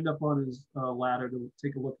 climbed up on his ladder to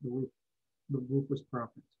take a look at the roof. The roof was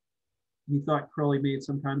perfect. He thought Curley made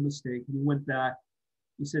some kind of mistake, and he went back.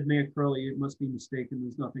 He said, "Mayor Curley, it must be mistaken.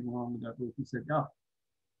 There's nothing wrong with that roof." He said, "No,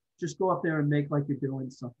 just go up there and make like you're doing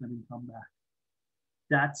something and come back."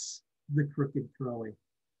 That's the crooked Curley.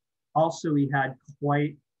 Also, he had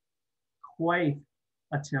quite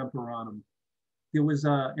a temper on him. There was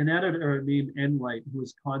an editor named Enright who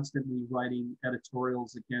was constantly writing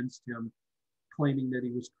editorials against him, claiming that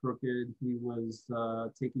he was crooked, he was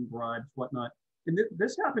taking bribes, whatnot. And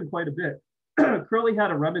this happened quite a bit. Curley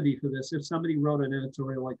had a remedy for this. If somebody wrote an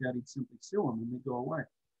editorial like that, he'd simply sue them and they'd go away.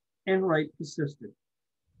 Enright persisted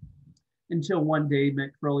until one day he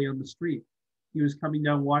met Curley on the street. He was coming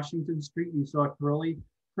down Washington Street and he saw Curley.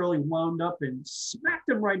 Curley wound up and smacked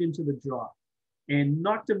him right into the jaw and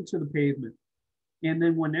knocked him to the pavement. And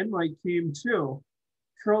then when Enright came to,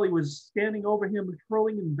 Curley was standing over him and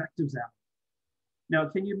hurling invectives at him. Now,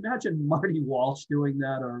 can you imagine Marty Walsh doing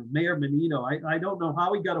that, or Mayor Menino? I don't know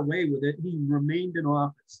how he got away with it. He remained in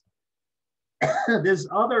office. There's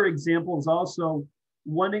other examples also.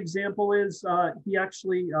 One example is he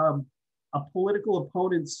actually, a political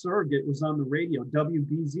opponent's surrogate was on the radio,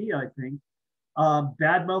 WBZ, I think,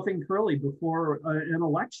 bad-mouthing Curley before an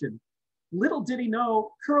election. Little did he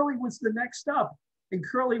know, Curley was the next up. And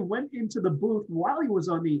Curley went into the booth while he was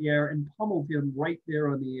on the air and pummeled him right there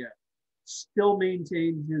on the air. Still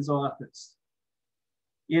maintained his office.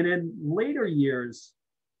 And in later years,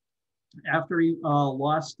 after he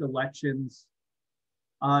lost elections,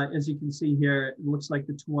 as you can see here, it looks like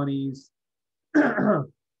the 20s.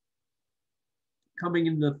 Coming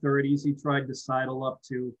into the 30s, he tried to sidle up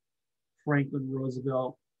to Franklin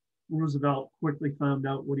Roosevelt. Roosevelt quickly found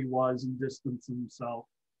out what he was and distanced himself.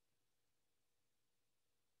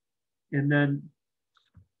 And then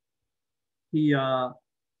he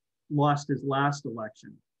lost his last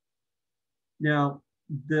election. Now,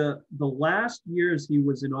 the last years he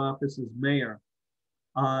was in office as mayor,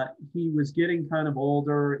 he was getting kind of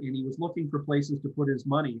older and he was looking for places to put his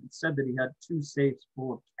money. It said that he had 2 safes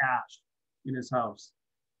full of cash in his house.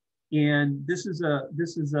 And this is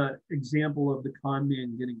a example of the con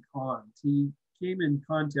man getting conned. He came in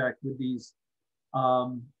contact with these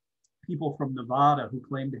people from Nevada who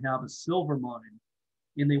claimed to have a silver mine,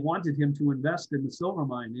 and they wanted him to invest in the silver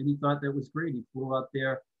mine. And he thought that was great. He flew out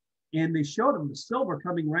there and they showed him the silver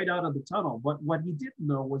coming right out of the tunnel. But what he didn't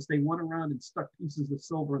know was they went around and stuck pieces of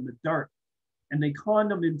silver in the dirt, and they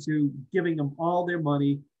conned him into giving them all their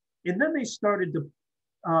money. And then they started to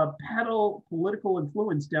peddle political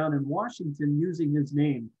influence down in Washington using his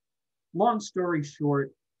name. Long story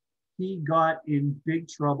short, he got in big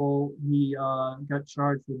trouble. He got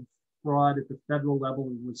charged with fraud at the federal level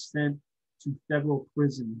and was sent to federal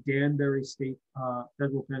prison, Danbury State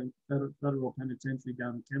Federal Penitentiary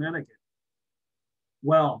down in Connecticut.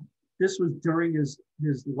 Well, this was during his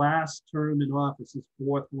last term in office, his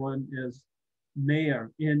fourth run as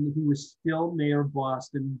mayor, and he was still mayor of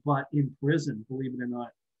Boston, but in prison, believe it or not.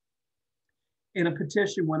 And a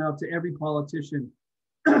petition went out to every politician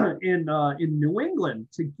in New England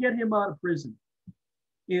to get him out of prison.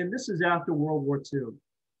 And this is after World War II.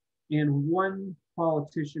 And one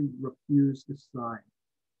politician refused to sign.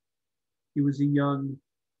 He was a young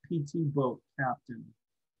PT boat captain,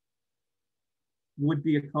 would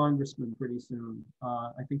be a congressman pretty soon.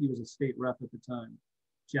 I think he was a state rep at the time.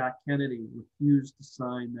 Jack Kennedy refused to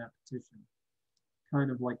sign that petition,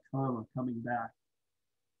 kind of like karma coming back.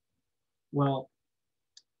 Well,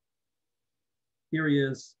 here he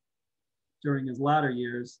is during his latter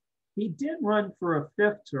years. He did run for a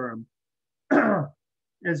fifth term.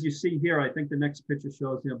 As you see here, I think the next picture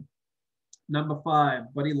shows him, number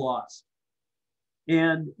 5, but he lost.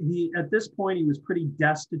 And he, at this point, he was pretty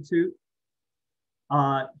destitute.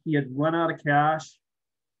 He had run out of cash,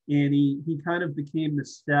 and he kind of became the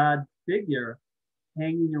sad figure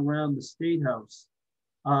hanging around the State House.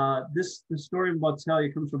 The story I'm about to tell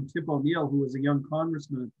you comes from Tip O'Neill, who was a young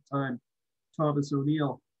congressman at the time, Thomas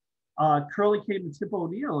O'Neill. Curley came to Tip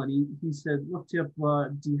O'Neill and he said, look, Tip,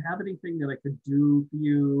 do you have anything that I could do for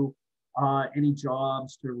you? Any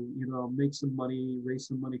jobs to, make some money, raise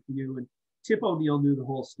some money for you? And Tip O'Neill knew the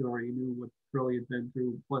whole story. He knew what Curley had been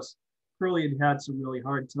through. Plus, Curley had had some really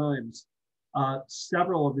hard times.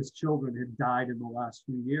 Several of his children had died in the last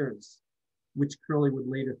few years, which Curley would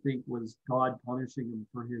later think was God punishing him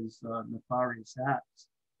for his nefarious acts.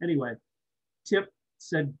 Anyway, Tip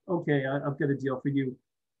said, okay, I've got a deal for you.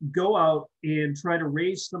 Go out and try to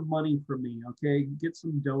raise some money for me, okay? Get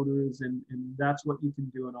some donors, and that's what you can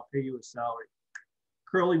do, and I'll pay you a salary.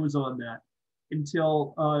 Curley was on that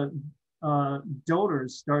until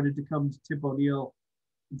donors started to come to Tip O'Neill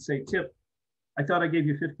and say, Tip, I thought I gave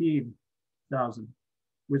you $15,000.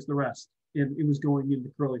 Where's the rest? And it was going into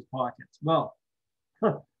Curley's pockets. Well,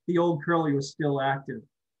 the old Curley was still active.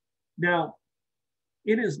 Now,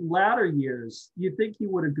 in his latter years, you'd think he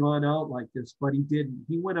would have gone out like this, but he didn't.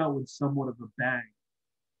 He went out with somewhat of a bang.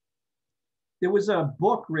 There was a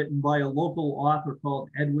book written by a local author called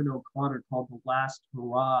Edwin O'Connor called The Last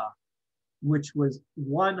Hurrah, which was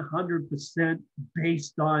 100%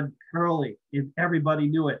 based on Curley, and everybody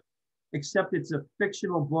knew it, except it's a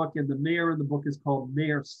fictional book, and the mayor in the book is called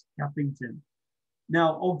Mayor Skeffington.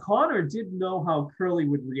 Now, O'Connor didn't know how Curley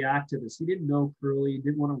would react to this. He didn't know Curley. He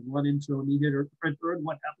didn't want to run into him. He had heard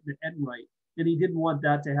what happened to Enright, and he didn't want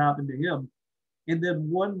that to happen to him. And then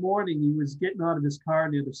one morning, he was getting out of his car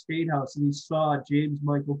near the State House, and he saw James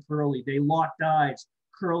Michael Curley. They locked eyes.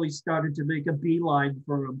 Curley started to make a beeline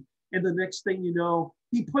for him. And the next thing you know,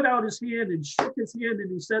 he put out his hand and shook his hand, and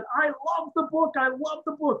he said, I love the book. I love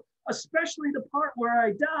the book, especially the part where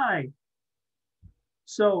I die.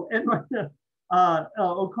 So,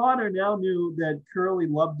 O'Connor now knew that Curley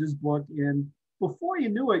loved his book, and before you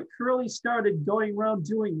knew it, Curley started going around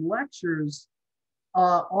doing lectures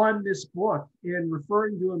on this book and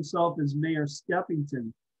referring to himself as Mayor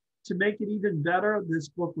Skeffington. To make it even better, this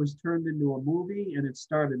book was turned into a movie, and it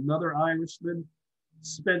starred another Irishman,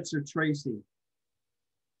 Spencer Tracy.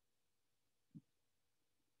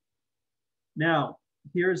 Now,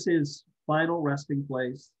 here's his final resting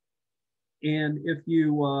place. And if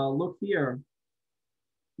you look here,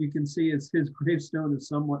 you can see his gravestone is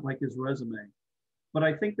somewhat like his resume. But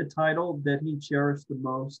I think the title that he cherished the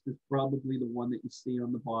most is probably the one that you see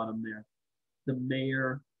on the bottom there, the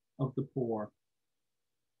Mayor of the Poor.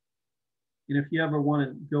 And if you ever want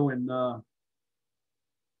to go and,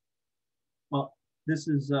 well, this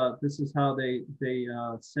is how they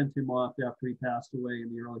sent him off after he passed away in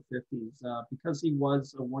the early 50s, because he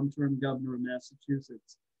was a one-term governor of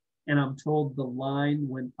Massachusetts. And I'm told the line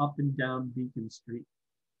went up and down Beacon Street.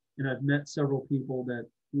 And I've met several people that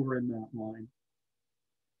were in that line.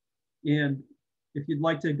 And if you'd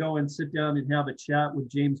like to go and sit down and have a chat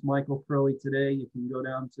with James Michael Curley today, you can go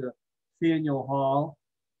down to Faneuil Hall.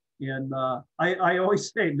 And I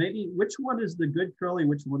always say, maybe which one is the good Curley,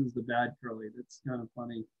 which one is the bad Curley? That's kind of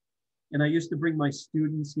funny. And I used to bring my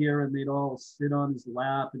students here, and they'd all sit on his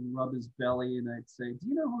lap and rub his belly. And I'd say, do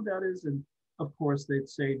you know who that is? And of course, they'd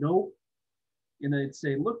say, nope. And I'd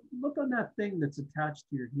say, look on that thing that's attached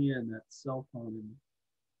to your hand, that cell phone, and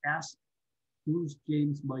ask, who's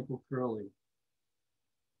James Michael Curley?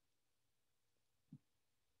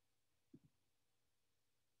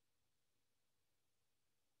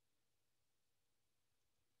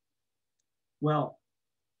 Well,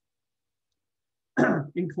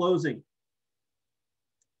 in closing,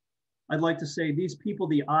 I'd like to say these people,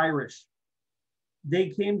 the Irish, they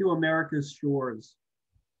came to America's shores.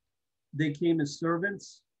 They came as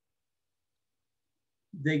servants.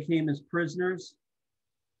 They came as prisoners,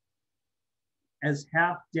 as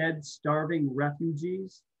half-dead, starving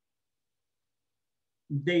refugees.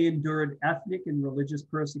 They endured ethnic and religious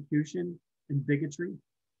persecution and bigotry.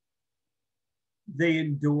 They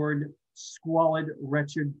endured squalid,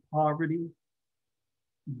 wretched poverty.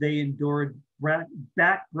 They endured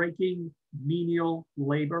back-breaking, menial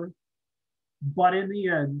labor. But in the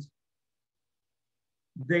end,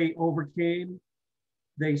 they overcame,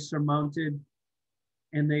 they surmounted,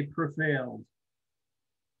 and they prevailed.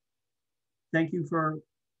 Thank you for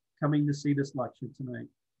coming to see this lecture tonight.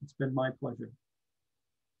 It's been my pleasure.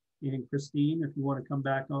 And Christine, if you want to come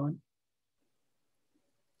back on.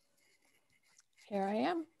 Here I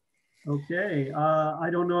am. Okay, I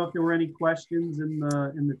don't know if there were any questions in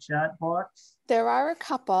the chat box. There are a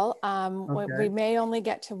couple. Okay. We may only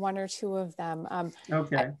get to one or two of them.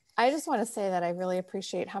 Okay. I just want to say that I really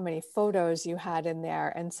appreciate how many photos you had in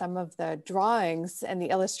there and some of the drawings and the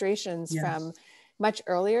illustrations from much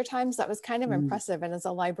earlier times. That was kind of impressive. And as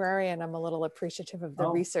a librarian, I'm a little appreciative of the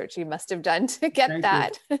research you must have done to get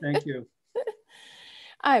that. Thank you.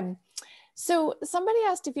 So somebody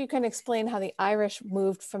asked if you can explain how the Irish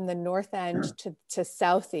moved from the North End to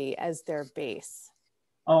Southie as their base.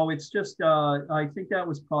 Oh, it's just, I think that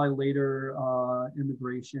was probably later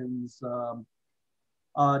immigrations.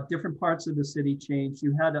 Different parts of the city changed.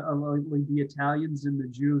 You had like the Italians and the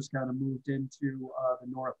Jews kind of moved into the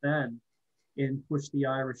North End and pushed the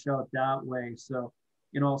Irish out that way. So,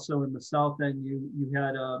 and also in the South End, you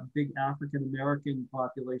had a big African-American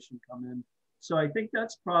population come in. So I think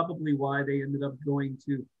that's probably why they ended up going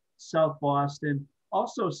to South Boston.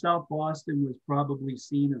 Also, South Boston was probably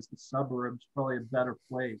seen as the suburbs, probably a better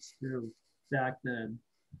place too back then.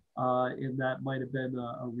 And that might have been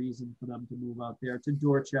a reason for them to move out there to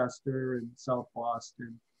Dorchester and South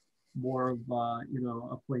Boston, more of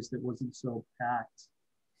a place that wasn't so packed.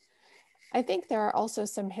 I think there are also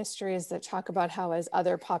some histories that talk about how as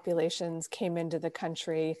other populations came into the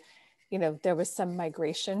country, there was some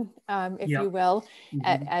migration, if you will,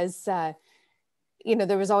 as there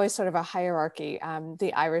was always sort of a hierarchy.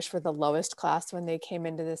 The Irish were the lowest class when they came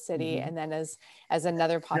into the city. And then as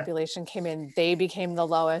another population came in, they became the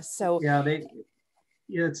lowest. So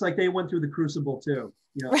it's like they went through the crucible too.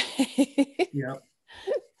 Yeah. Right. Yeah.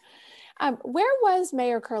 Where was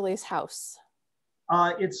Mayor Curley's house?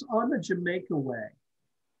 It's on the Jamaica Way.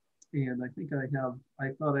 And I think I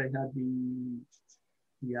thought I had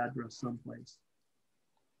the address someplace.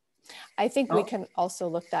 I think we can also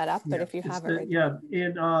look that up, but if you have it.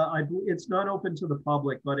 And it's not open to the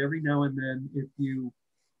public, but every now and then, if you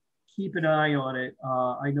keep an eye on it,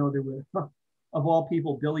 I know there were, of all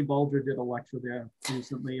people, Billy Bulger did a lecture there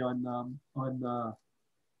recently on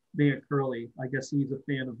Mayor Curley. I guess he's a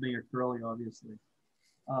fan of Mayor Curley, obviously.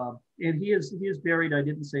 And he is buried, I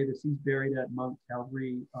didn't say this, he's buried at Mount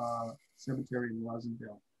Calvary Cemetery in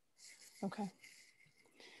Pleasantville. Okay.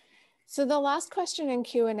 So the last question in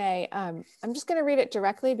Q&A, I'm just going to read it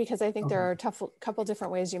directly because I think there are a couple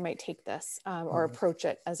different ways you might take this or approach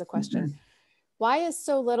it as a question. Why is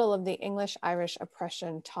so little of the English-Irish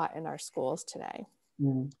oppression taught in our schools today?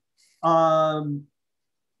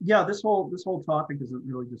 Yeah, this whole topic isn't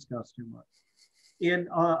really discussed too much. And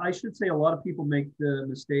I should say a lot of people make the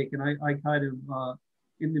mistake, and I kind of,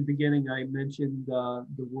 in the beginning, I mentioned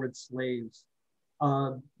the word slaves.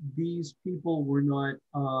 These people were not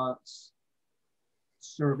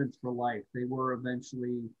servants for life. They were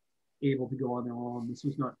eventually able to go on their own. This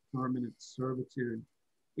was not permanent servitude.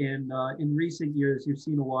 And in recent years, you've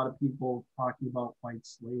seen a lot of people talking about white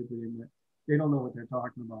slavery, and they don't know what they're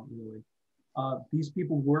talking about, really. These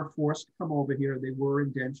people were forced to come over here. They were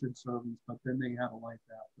indentured servants, but then they had a life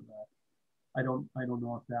after that. I don't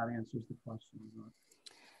know if that answers the question or not.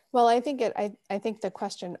 Well, I think the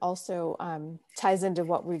question also ties into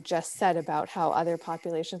what we just said about how other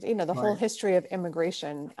populations, the whole history of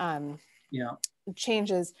immigration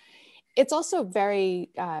changes. It's also very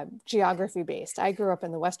geography based. I grew up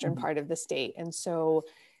in the western part of the state. And so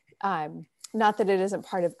not that it isn't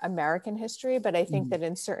part of American history, but I think that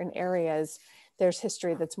in certain areas, there's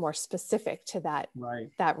history that's more specific to that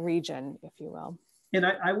region, if you will. And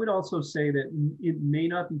I would also say that it may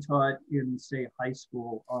not be taught in, say, high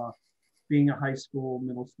school. Being a high school,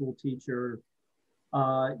 middle school teacher,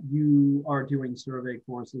 you are doing survey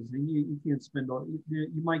courses, and you can't spend all, you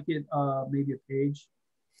might get maybe a page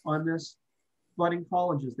on this, but in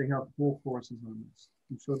colleges, they have full courses on this.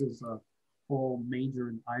 I'm sure there's a whole major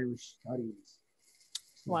in Irish studies.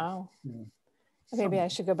 So, wow. Yeah. Maybe I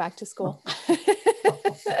should go back to school.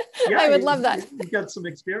 Yeah, I would love that. You got some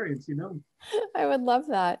experience, you know. I would love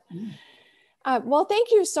that. Well,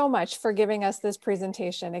 thank you so much for giving us this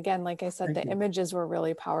presentation. Again, like I said, the images were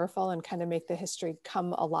really powerful and kind of make the history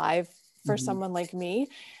come alive for someone like me.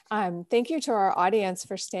 Thank you to our audience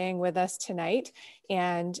for staying with us tonight.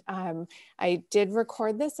 And I did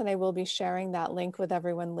record this and I will be sharing that link with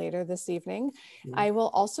everyone later this evening. I will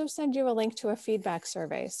also send you a link to a feedback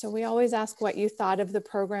survey. So we always ask what you thought of the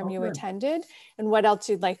program you attended and what else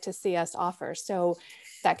you'd like to see us offer. So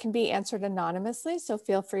that can be answered anonymously. So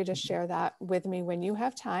feel free to share that with me when you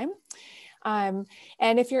have time. And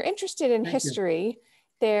if you're interested in history,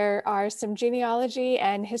 there are some genealogy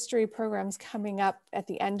and history programs coming up at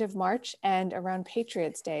the end of March and around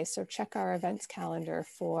Patriots Day. So check our events calendar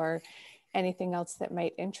for anything else that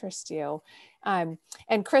might interest you. And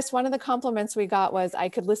Chris, one of the compliments we got was I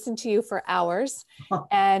could listen to you for hours.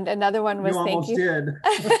 And another one was thank you. Did.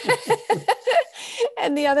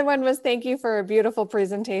 And the other one was thank you for a beautiful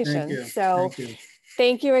presentation. So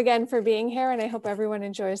thank you again for being here. And I hope everyone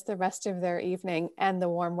enjoys the rest of their evening and the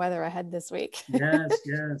warm weather ahead this week. Yes,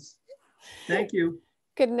 yes. Thank you.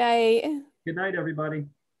 Good night. Good night, everybody.